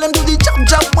 Grenadian girl them do the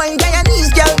jab wine.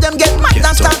 Guyanese girl them get mad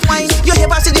and start wine. You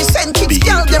ever see the Saint Kitts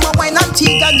girl them a wine?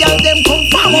 Antigua girl them come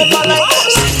from over like.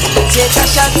 Take a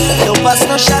shot, no pass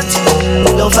no shot.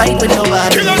 Don't fight with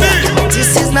nobody.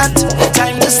 This is not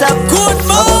time to stop. Good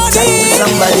morning. With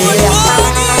somebody.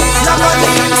 Nobody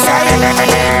inside.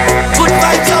 Good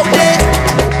vibes out there,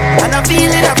 and I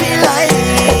feel like I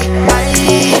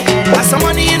got some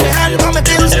money in my hand for my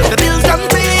bills. The bills done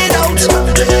paid out.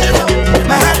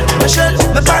 My hat, my shirt,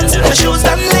 my pants, my shoes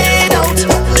done laid out.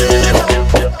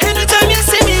 Anytime you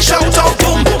see me shout out,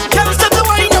 boom, can't stop the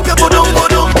wine up your boom.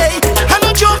 Hey, I'm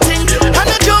not joking, I'm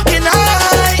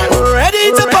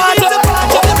ready to party.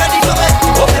 Hope you're ready for me.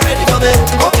 Hope you're ready for me.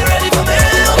 Hope you're ready for me.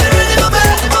 Hope you're ready for me.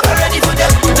 Hope you're ready for them.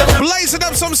 Blazing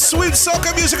up some sweet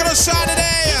soca music on a Saturday.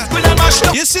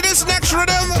 You see this next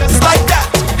rhythm? It's like that.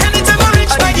 Anytime I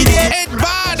reach my idea, It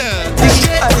bad.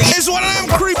 It's one of them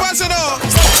creepers, you know.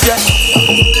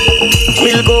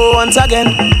 We'll go once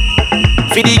again.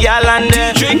 For the gal and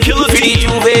them, for the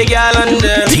Juve gal and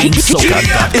them. It's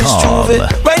Juve.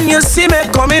 When you see me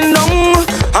coming down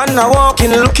and I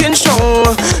walking looking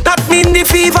strong, that mean the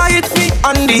fever hit me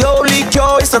and the holy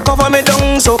cure is to cover me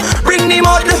down. So bring the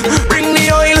mud, bring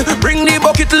the oil, bring the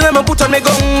bucket, let me put on me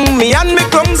gun. Me and me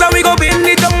crumbs and we go bend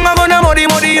it down. I'm gonna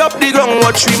muddy up the ground.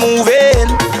 Watch we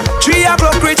moving. 3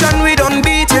 o'clock reach and we done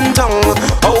beating tongue.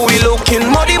 How we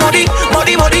looking muddy.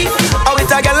 How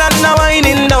it a gal and a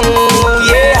whining down.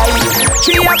 Yeah,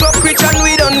 3 o'clock reach and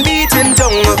we done beating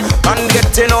tongue. And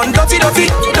getting on dirty.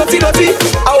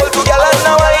 How to gal and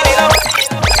a whining down.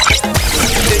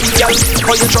 Them gal,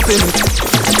 how you dropping it?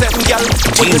 Them gal,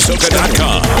 how you teach them?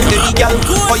 Them gal,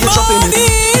 how you dropping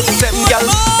it? Them gal,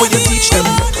 how you teach them?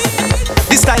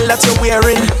 The style that you're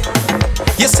wearing,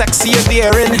 you're sexy and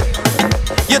daring.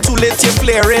 You're too late, you're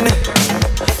flaring.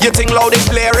 You think loud and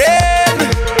blaring.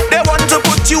 They want to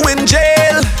put you in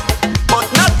jail, but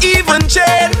not even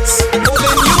chance.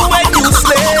 Only you when you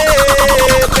slay,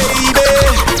 baby.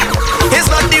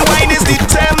 It's not the wine, it's the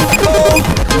tempo.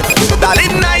 That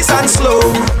is nice and slow,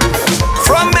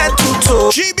 from head to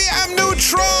toe. GBM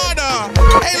Neutron.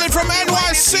 hailing from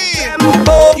NYC.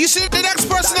 You see the next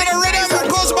person on the rhythm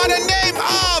goes by the name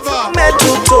of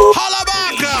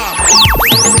Halabaka,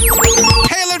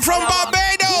 hailing from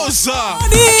Barbados.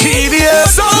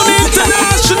 KBS Sound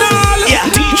International. Yeah,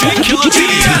 DJ Killer D.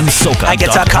 I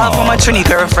get a call from my Trini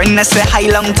girlfriend. I say, hi,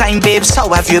 long time, babes, how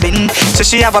have you been? So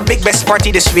she have a big best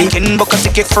party this weekend. Book a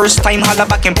ticket first time, holla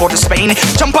back in Port of Spain.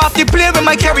 Jump off the plane with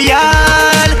my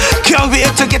carry-on. Can't wait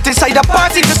to get inside the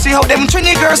party to see how them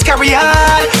Trini girls carry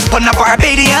on. On a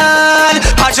Barbadian,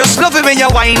 I just love it when you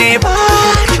whine it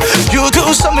back. You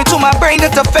do something to my brain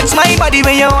that affects my body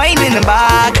when you're whining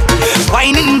back.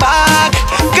 Whining back.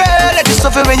 Girl, I just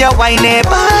love it when you whine it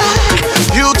back.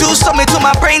 You do something to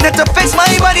my brain that affects my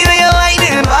body when you're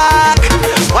whining back.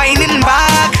 Whining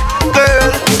back.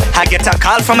 Girl, I get a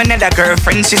call from another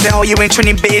girlfriend. She said, oh, you ain't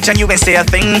Trini bitch and you ain't say a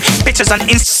thing. Pictures on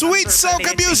Insta. Sweet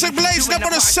soca music blazing up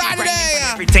on a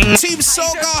Saturday. Team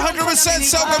Soca, 100%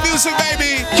 soca music,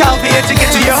 baby. Can't wait to get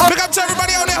to your home. Big up to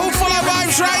everybody out there who full of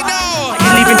vibes right now.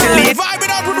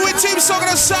 Vibing out with Team Soca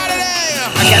on a Saturday.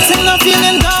 I got a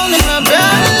feeling down in my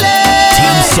belly.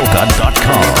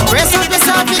 TeamSoca.com. Rest up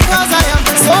yourself because I have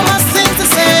so much things to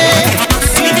say.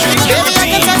 Baby, I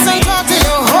can text and talk to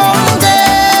you all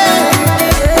day.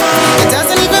 It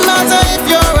doesn't even matter if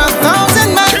you're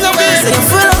 1,000 miles away. So you're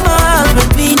full of my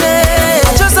happiness.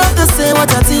 I just have to say what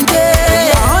I think.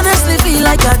 I honestly feel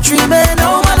like I'm dreaming.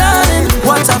 Oh my darling,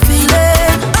 what I'm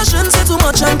feeling. I shouldn't say too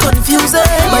much, I'm confusing.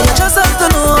 But you just have to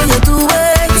know how you do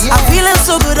it. I'm feeling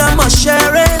so good, I must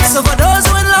share it. So for those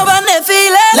who in love and they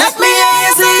feel it, let me hear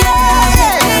you say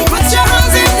yeah. Put your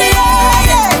hands in the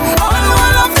air. All who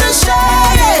love to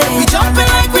share. We jumping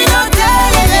like we don't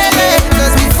care.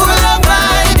 Cause we full of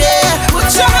vibe, yeah. Put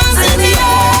your hands in the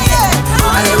air.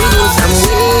 All we do some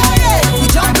way. We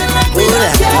jumping like we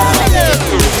don't care.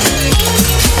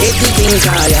 Everything's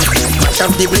higher. Mash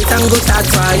up the plate and go start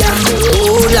fire.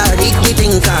 Oh Lord, the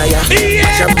thing higher.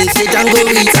 Mash up the stage and go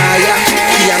retire.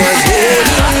 I was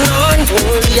holding on.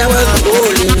 I was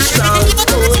holding strong.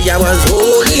 I was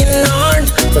holding on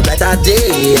for better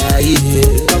day. I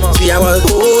was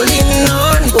holding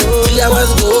on. I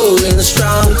was going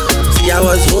strong. I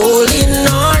was holding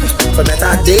on for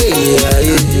better day.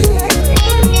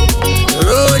 The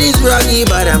road is rocky,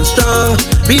 but I'm strong.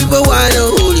 People wanna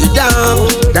hold you down.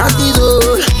 That is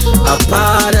all a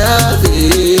part of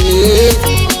it.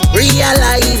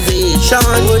 Realization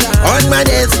on my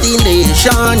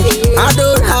destination. I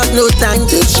don't have no time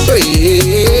to stray.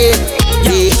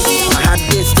 Yeah. I had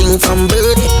this thing from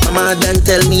birth. Mama done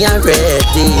tell me I'm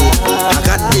ready. I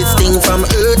got this thing from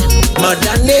earth.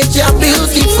 Mother nature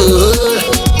beautiful.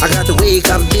 I got to wake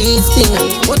up this thing.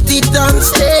 Put it on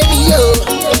stereo.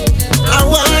 I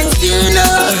want you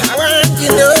know. I want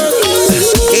you know.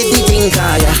 Anything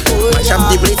kaya. Mash up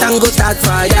the plate and go start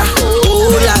fire.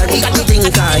 Oh Lord, anything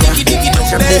kaya.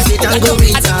 Mash up the plate and go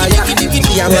retire.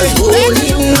 I was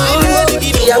holding on.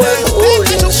 I was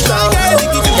holding strong.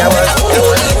 I was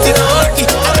holding on.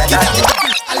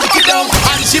 I look it down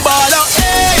and she ball out.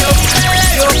 Hey yo,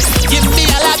 hey yo. Give me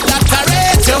a lot that I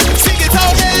rate you. Sing it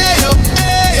out. Hey yo,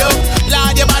 hey yo.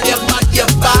 Lord, your body, your bad, your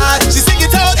bad. She sing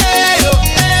it out. Hey yo,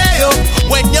 hey yo.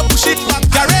 When you push it back,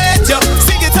 I rate you.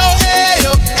 Sing it out. Hey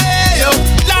yo, hey yo.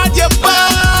 Lord, your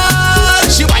bad.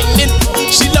 She whining.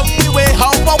 She love the way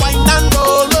how I whine and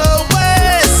roll her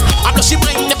waist. I know she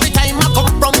whine every time I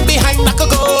come from behind. I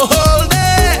could go whole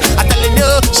day. I'm telling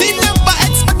you, she never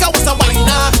expect I was a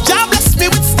whiner. God bless me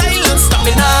with style and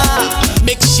stamina.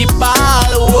 Make she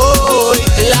ball, oh,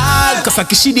 Lord. Cause I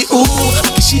kiss she the ooh, I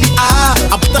kiss she the ah.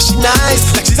 I put her she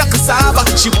nice, like she's a cassava.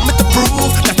 She want me to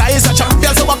prove that I is a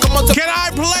champion, so I come out to. Can I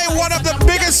play one of the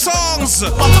biggest songs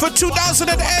for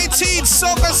 2018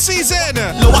 soca season?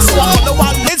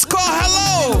 It's called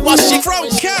Hello from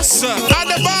Kessa and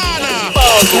Nirvana.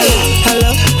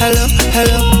 Hello, hello,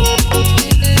 hello.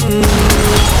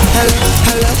 Hello,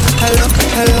 hello, hello,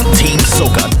 hello.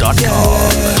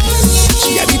 TeamSoca.com.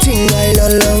 She had the thing I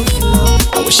love.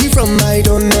 How was she from? I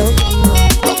don't know.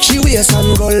 Rock she waist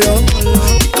and go low.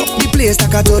 Pick up the place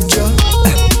like a dojo.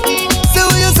 So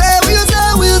what you say, what you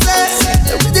say, what you say?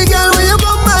 Pretty girl, when you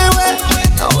come my way.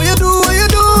 How you do, what you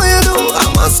do, what you do? I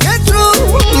must get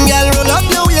through. Girl, roll up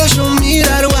your way, show me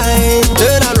that wine.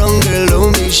 Turn around, girl,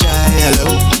 don't be shy.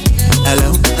 Hello, hello,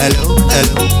 hello,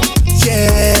 hello.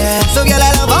 Yeah. So girl,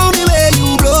 I love how the way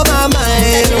you blow my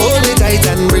mind. Hold me tight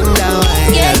and bring down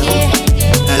wine. Hello,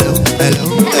 hello, hello,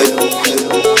 hello.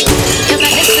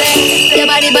 Your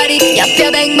body, yap,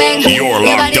 your bang bang. You're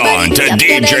locked on to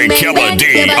DJ Killer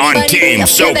D on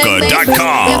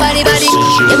TeamSoca.com. Your body,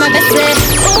 you're my best friend.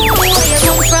 Ooh, where you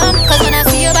come from? Cause when I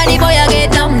see your body, boy, I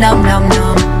get numb.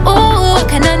 Ooh,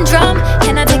 conundrum.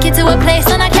 Can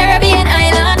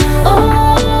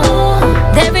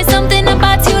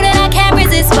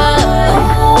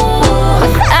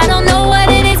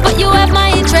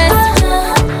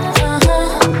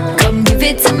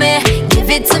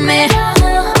it to me.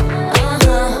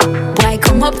 Boy,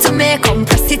 come up to me, come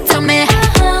press it to me.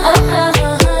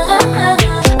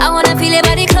 I wanna feel your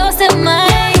body close to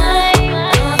mine.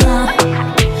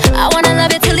 I wanna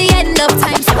love you till the end of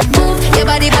time. So move your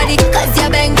body, cause you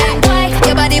bang bang. Boy,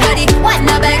 your body,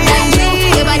 wanna bang bang.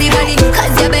 Move your body,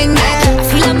 cause you bang bang. I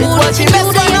feel a mood watching you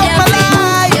do your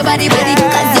thing. Your body,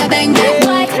 cause you bang bang.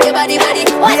 Boy, your body,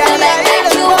 wanna bang bang.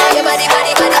 Move your body,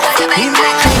 cause you bang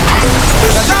bang.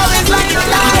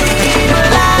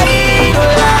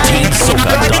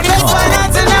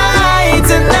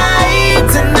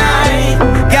 Tonight,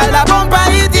 girl, I bump by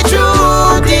you the truth.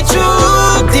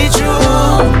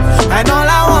 And all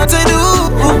I want to do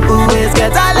is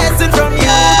get a lesson from you.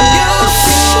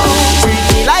 Treat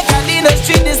me like an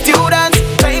industry student.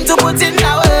 Time to put in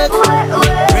the work.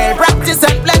 Real practice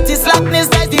and plenty slackness.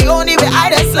 That's the only way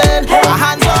I just learn. My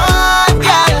hands on,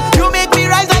 girl. You make me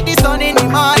rise like the sun in the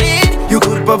morning. You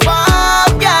could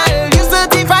perform, girl. You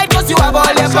certified cause you have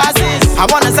all your passes. I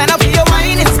wanna sign up for your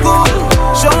wine in school.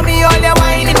 Show me all your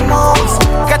whining moves.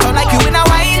 Get on like you in a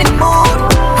whining mood.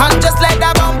 And just let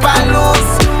that bumper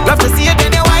loose. Love to see you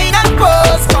when you whine and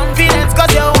pose. Confidence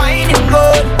cause you're whining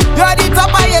good. You're the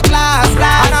top of your class.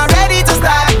 And I'm ready to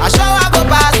start. I show I go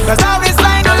past. Cause our is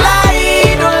like don't lie.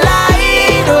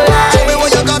 Show me what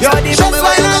you got. You're the best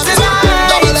one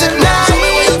tonight.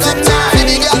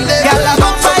 Girl, I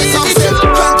bump by you. Crank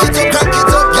it up. Let me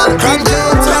rock it.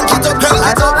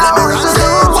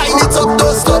 Whine it up,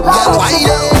 don't stop, girl. Whine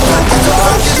it.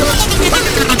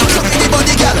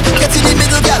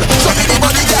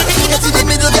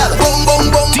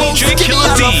 DJ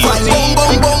Killer D.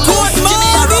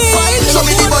 Show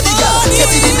me the body, girl.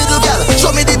 Get in the middle, girl.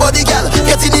 Show me the body, girl.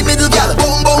 Get in the middle, girl.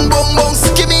 Boom, boom, boom, boom.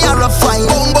 Give me a rough fine.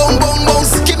 Boom, boom, boom, boom.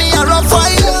 Give me a rough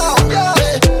fine.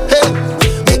 Hey,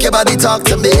 make your body talk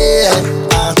to me.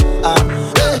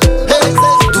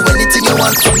 Do anything you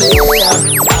want from me.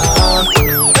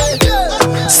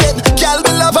 Said, girl,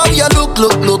 me love how you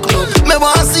look. Me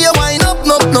wanna see you wind up,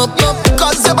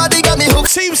 cause your body got me hooked.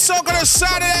 Team Soca on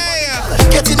Saturday.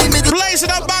 Get in the middle.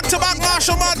 Blazing up back-to-back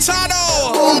Marshall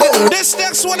Montano. This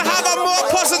next one have a more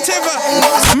positive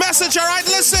message, alright?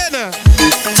 Listen.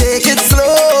 Take it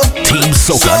slow.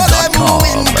 TeamSoca.com.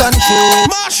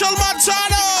 Marshall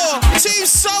Montano. Team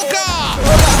Soca.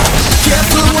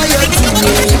 Careful what you're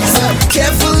doing.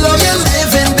 Careful how you're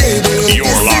living, baby.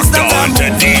 You're locked on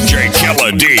to DJ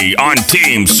Killer D on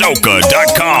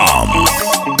TeamSoca.com.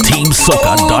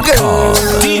 TeamSoca.com.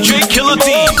 DJ Killer D.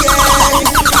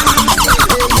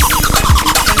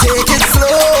 Take it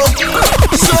slow.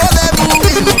 Show them who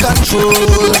in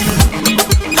control.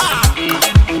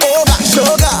 Oh gosh.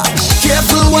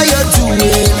 Careful what you're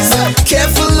doing.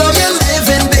 Careful how you're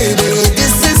living, baby.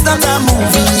 This is not a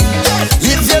movie.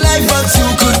 Live your life but you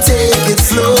could take it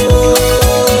slow.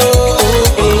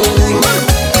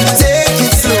 Take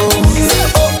it slow.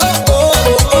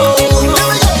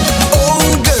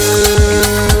 Oh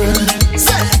girl,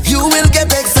 you will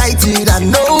get excited. I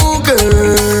know,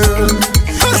 girl.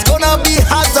 It's gonna be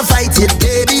hard to fight it,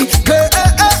 baby. Girl,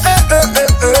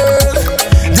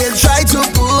 they'll try to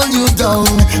pull you down,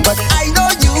 but I know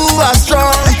you are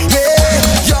strong. Yeah,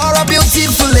 you're a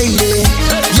beautiful lady.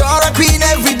 You're a queen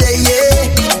every day. Yeah,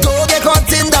 don't get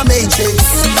caught in the matrix.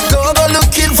 Don't go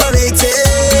looking for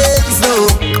ratings. No,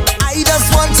 I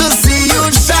just want to see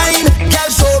you shine. Girl,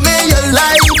 show me your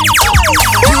light.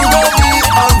 You gon' be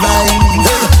alright.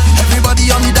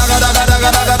 Everybody on the daga.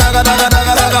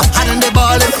 And then they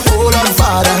ballin', hold on,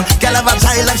 father. Girl have a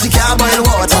child and she can't boil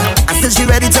water. And still she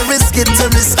ready to risk it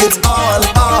all.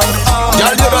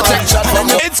 Girl, you don't take shot from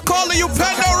me. It's called the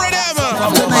Upendo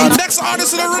Rhythm. Next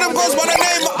artist in the rhythm goes by the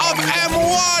name of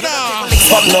M1.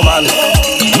 Fuck no man.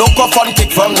 No cuff and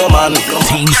kick from no man.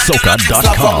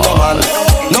 TeamSoca.com.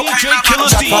 No DJ Killer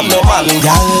D from no man.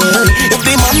 Girl, if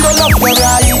the man don't love you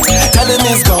right, tell him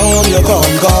he's gone, you're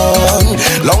gone.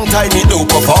 Long time he do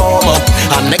perform,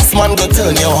 and next man go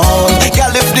turn you on.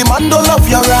 Girl, if the man don't love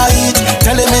you right,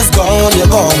 tell him he's gone, you're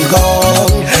gone.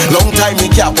 Long time he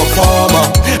can't perform,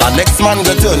 and next man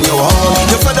go turn you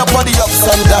on. You fed up on the ups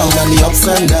and down and the ups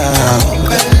and down.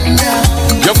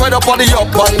 You fed up on the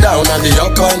up and down and the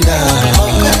up and down.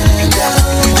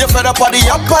 You fed up on the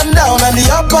up and down and the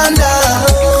up and down.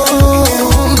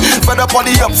 Fed up on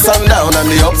the ups and down and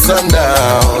the ups and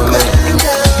down.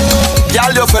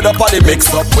 Y'all you fed up on the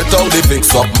mix up without the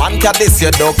fix up. Man can this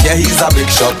your dog, yeah he's a big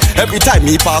shot. Every time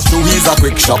he pass through he's a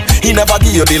quick shot. He never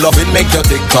give you the love, it make you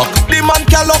TikTok. The man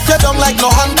can lock you down like no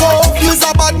handcuff. You's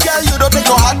a bad girl, you don't take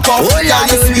no handcuff. Oh yeah,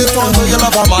 you see it on you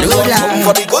love a man. Come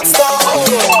for the good stuff.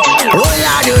 Oh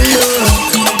yeah, do you?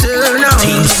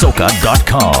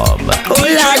 TeamSoca.com.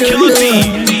 DJ Killer D.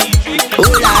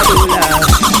 Hola.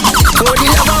 For the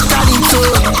love of Calypso,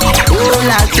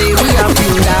 hola, say we are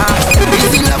funda. For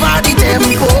the love of the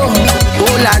tempo,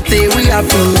 hola, say we are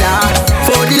funda.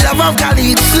 For the love of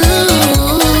Calypso,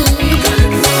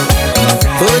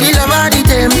 for the love of the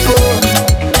tempo.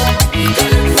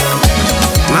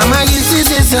 Mama used to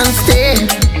say, son, stay.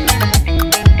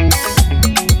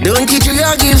 Don't you throw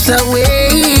your gifts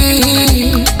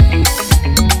away.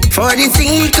 For the thing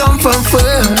he come from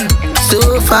far,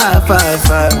 so far.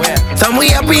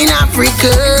 Somewhere up in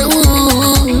Africa.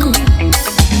 Ooh.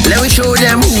 Let me show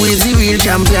them who is the real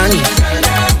champion.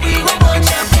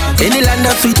 In the land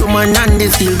of sweet woman and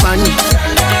the still bunny.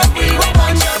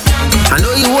 I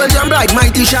know you hold them like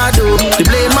mighty shadow. The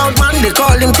blame out man, they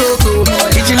call him Coco.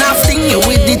 Kitchen half sing you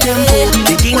with the tempo.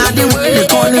 The king of the world, they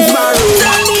call him Sparrow.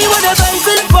 Tell me what they're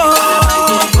fighting for,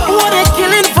 what they're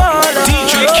killing for.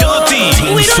 DJ Killer D.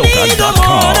 We don't need no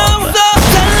more now. Tell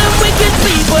them wicked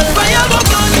people, fire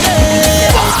up on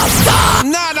them.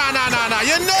 Nah.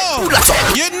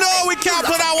 You know we can't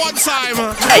play that one time.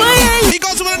 He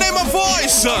goes with the name of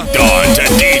Voice. On to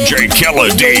DJ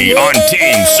Killer D on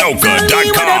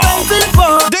TeamSoca.com.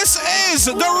 This is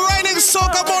the reigning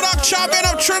Soca Monarch champion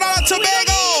of Trinidad and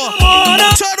Tobago.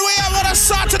 Third way up on a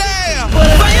Saturday.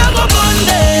 Fire up on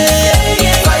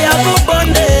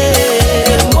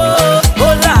them.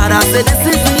 Oh Lord, I said this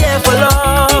is the year for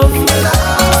love.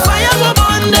 Fire up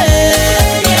on them.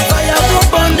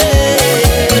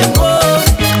 Oh,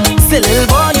 say little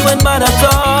boy, you ain't bad at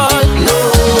all. No,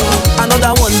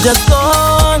 another one just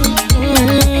gone.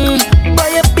 By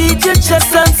a beat your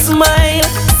chest and smile.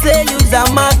 Say you's a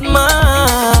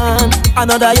madman.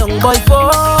 Another young boy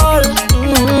fall.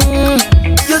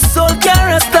 Your soul can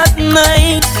rest at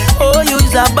night. Oh,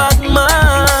 you's a bad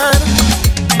man.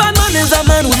 Bad man is a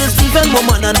man who will defend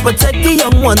woman and protect the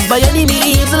young ones by any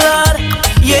means, Lord.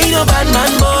 You ain't no bad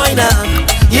man, boy, now.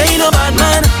 You ain't no bad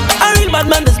man. A real bad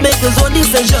man just make his own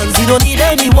decisions. He don't need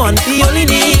anyone, he only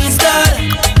needs God.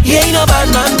 You ain't no bad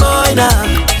man, boy, now.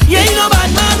 You ain't no bad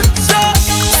man. So,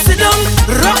 sit down,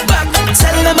 rock back.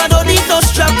 Tell them I don't need no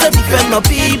strap to defend my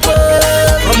people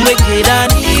from wicked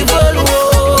and evil.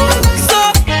 Whoa. So,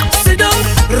 sit down,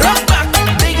 rock back.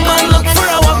 Big man, look for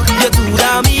a walk. You're too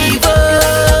damn evil.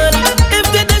 If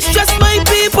they distress my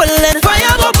people, then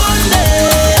fire go burn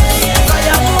them.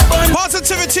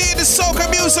 Positivity in the soca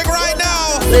music right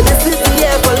now. Big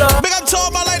up to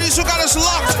all my ladies who got us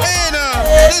locked in.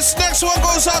 This next one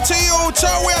goes out to you.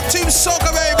 Turn we up Team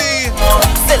Soca, baby.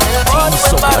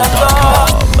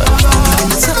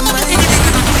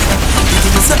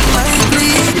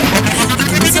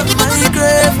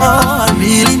 I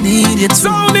really need you to.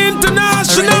 Sound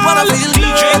International.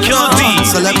 DJ Killer D.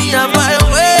 So let me have my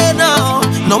way now.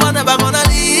 No man ever gonna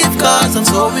leave, cause I'm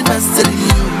so invested in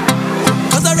you.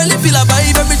 Cause I really feel a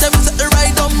vibe every time you set the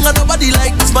right down. And nobody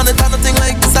like this man, it's nothing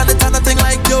like this, and it's nothing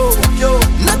like you.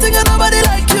 Nothing and nobody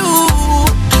like you.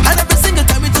 And every single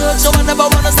time we touch, no one ever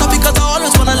wanna stop, because I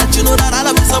always wanna let you know that I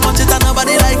love you so much, it's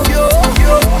nobody like you.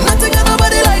 Nothing and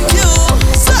nobody like you.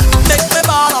 So make me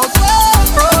ball out.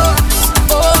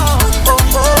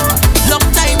 Long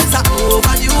time is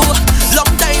over you.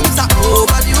 Long time is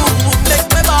over you. Make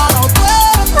me ball out.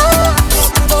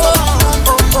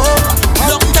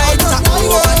 Long time is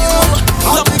over you.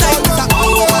 Long time is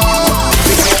over you.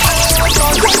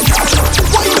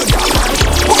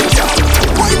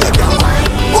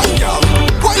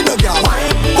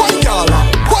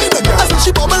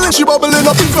 She bubbling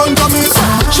up in front of me.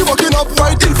 She walking up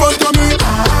right in front of me.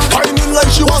 Whining like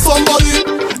she wants somebody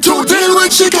to deal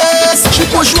with she gets. She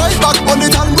push right back on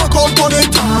it and rock out on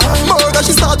it. Murder,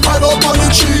 she start right up on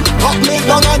it. She up me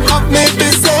down and up me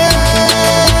busy.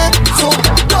 So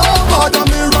don't bother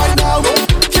me right now.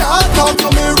 Can't talk to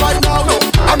me right now.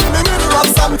 I'm in the middle of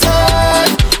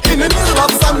something. In the middle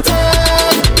of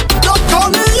something. Don't call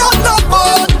me on the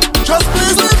phone. Just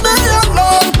please leave me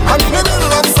alone. I'm in the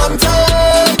middle of something.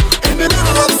 In the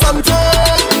middle of something.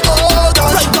 Oh,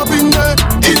 God. Right up in there.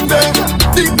 Deep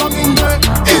down in there.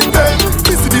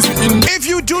 If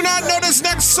you do not know this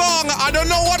next song, I don't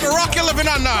know what rock you're living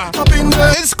under.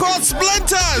 It's called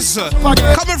Splinters.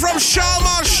 Coming from Charles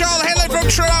Marshall, hailing from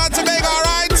Trinidad and Tobago,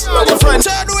 alright?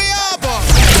 Turn we up.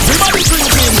 Everybody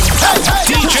drinking.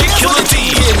 DJ Killer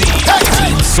D.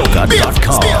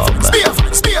 TeamSoca.com.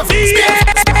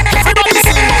 Everybody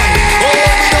sing.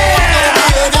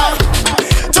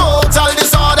 Total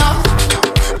disorder.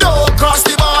 Don't cross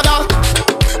the border.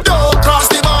 Don't cross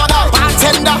the border.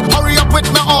 Bartender, hurry up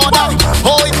with my order.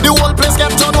 Oh, the whole place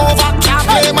get turned over. Can't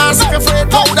play my secret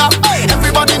powder.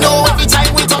 Everybody know every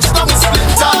time we touch them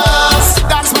splinters.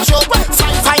 That's my show.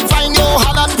 Fight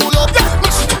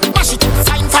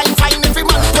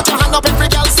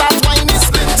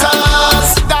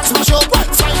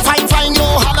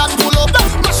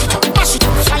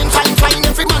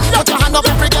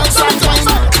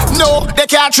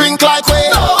can't drink like we.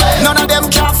 None of them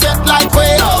can't fit like we.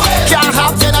 Can't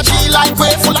have energy like we.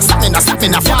 Full of stamina,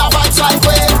 full of vibes like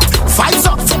we. Vibes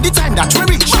up from the time that we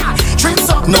reach.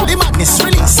 Drinks up, now the madness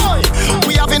release.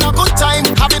 We having a good time,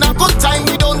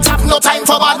 we don't have no time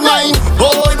for bad mind.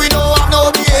 Boy, we don't have no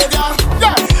behavior.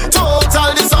 Total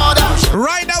disorder.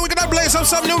 Right now we're gonna play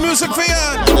some new music for you.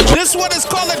 This one is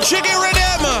called a Jiggy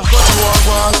Rhythm.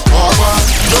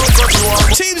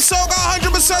 Team Soca,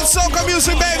 100% Soca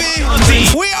music, baby.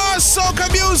 We are Soca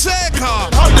music.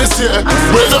 This year,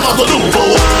 where them a go do for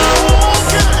what?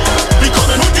 Because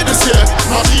they wicked this year,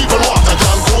 not even water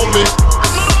can hold me.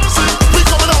 We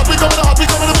coming out, we coming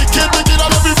wicked,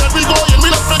 and everywhere we go in, we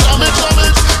left the damage.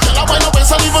 Tell her wind up and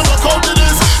even rock out to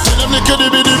this. Tell them they could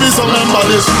be so remember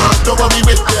this. Nobody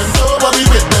with them, nobody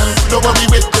with them, nobody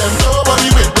with them, nobody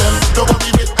with them,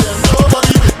 nobody with them,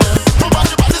 nobody with them.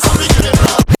 Nobody but this and we give it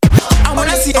up. I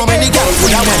wanna see how many girls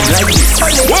would I want like this.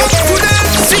 What could I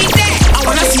see that? I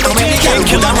wanna see how many girls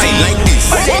would I want like this.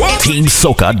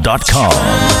 TeamSoca.com.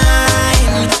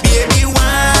 Baby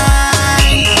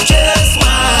wine, just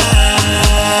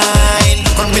wine.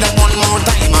 Come with that one more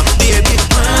time, baby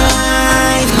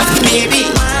wine, baby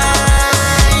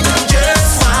wine,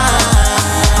 just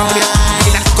wine.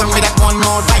 Come with that one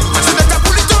more time. So better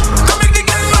pull it up, come make the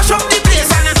girl mash up the place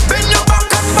and bend your back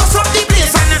and bust up the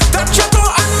place and touch your toe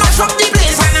and mash up the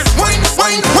place and wine,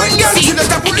 girl. So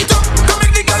better pull it up, come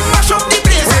make the girl mash up the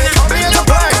place and bend your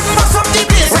back and bust up the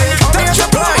place and touch your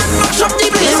toe and mash up the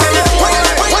place and wine.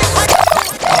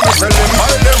 Limb by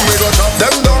limb we go chop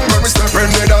them down when we step in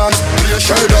the dance. Play a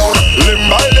shell down. Limb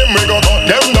by limb we go cut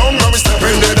them down when we step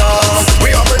in the dance.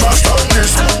 We have to mash down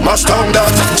this, mash down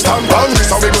that, stamp on this,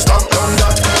 and we go stamp down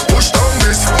that. Push down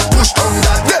this, push down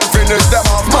that. Then finish them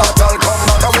off, Mortal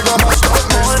Kombat, and we go mash down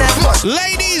this.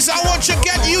 Ladies, I want you to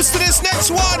get used to this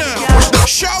next one.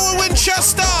 Shower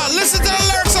Winchester. Listen to the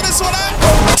lyrics on this one.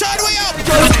 Turn way up.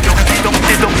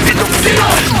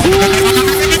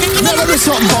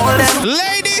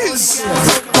 Ladies,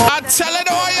 I'm telling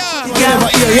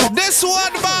you, this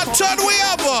one man, turn way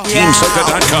up.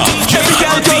 TeamSoca.com.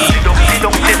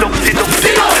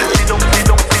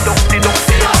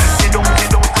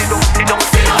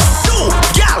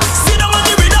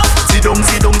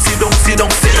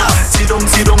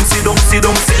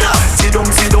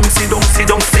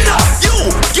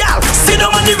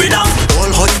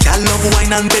 All hot gal love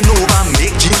wine and bend over.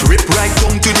 Make jeans rip right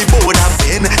down to the border.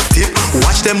 Bend, tip,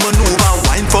 watch them maneuver.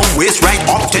 Wine from waist right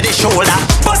up to the shoulder.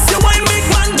 Bust your wine, make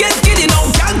man get giddy now.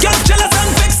 Gal get jealous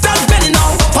and vex, start bending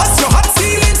now. Bust your hot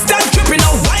ceiling, start dripping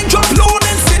now. Wine drop low,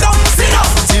 then sit down, sit down.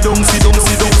 Sit down, sit down,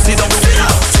 sit down, sit down, sit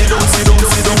down. Sit down, sit down,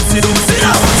 sit down, sit down, sit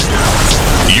down.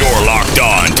 You're locked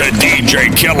on to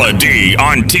DJ Killer D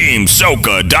on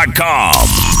TeamSoca.com.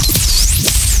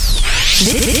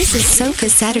 This is Soca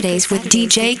Saturdays with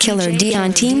DJ Killer D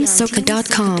on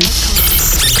TeamSoca.com.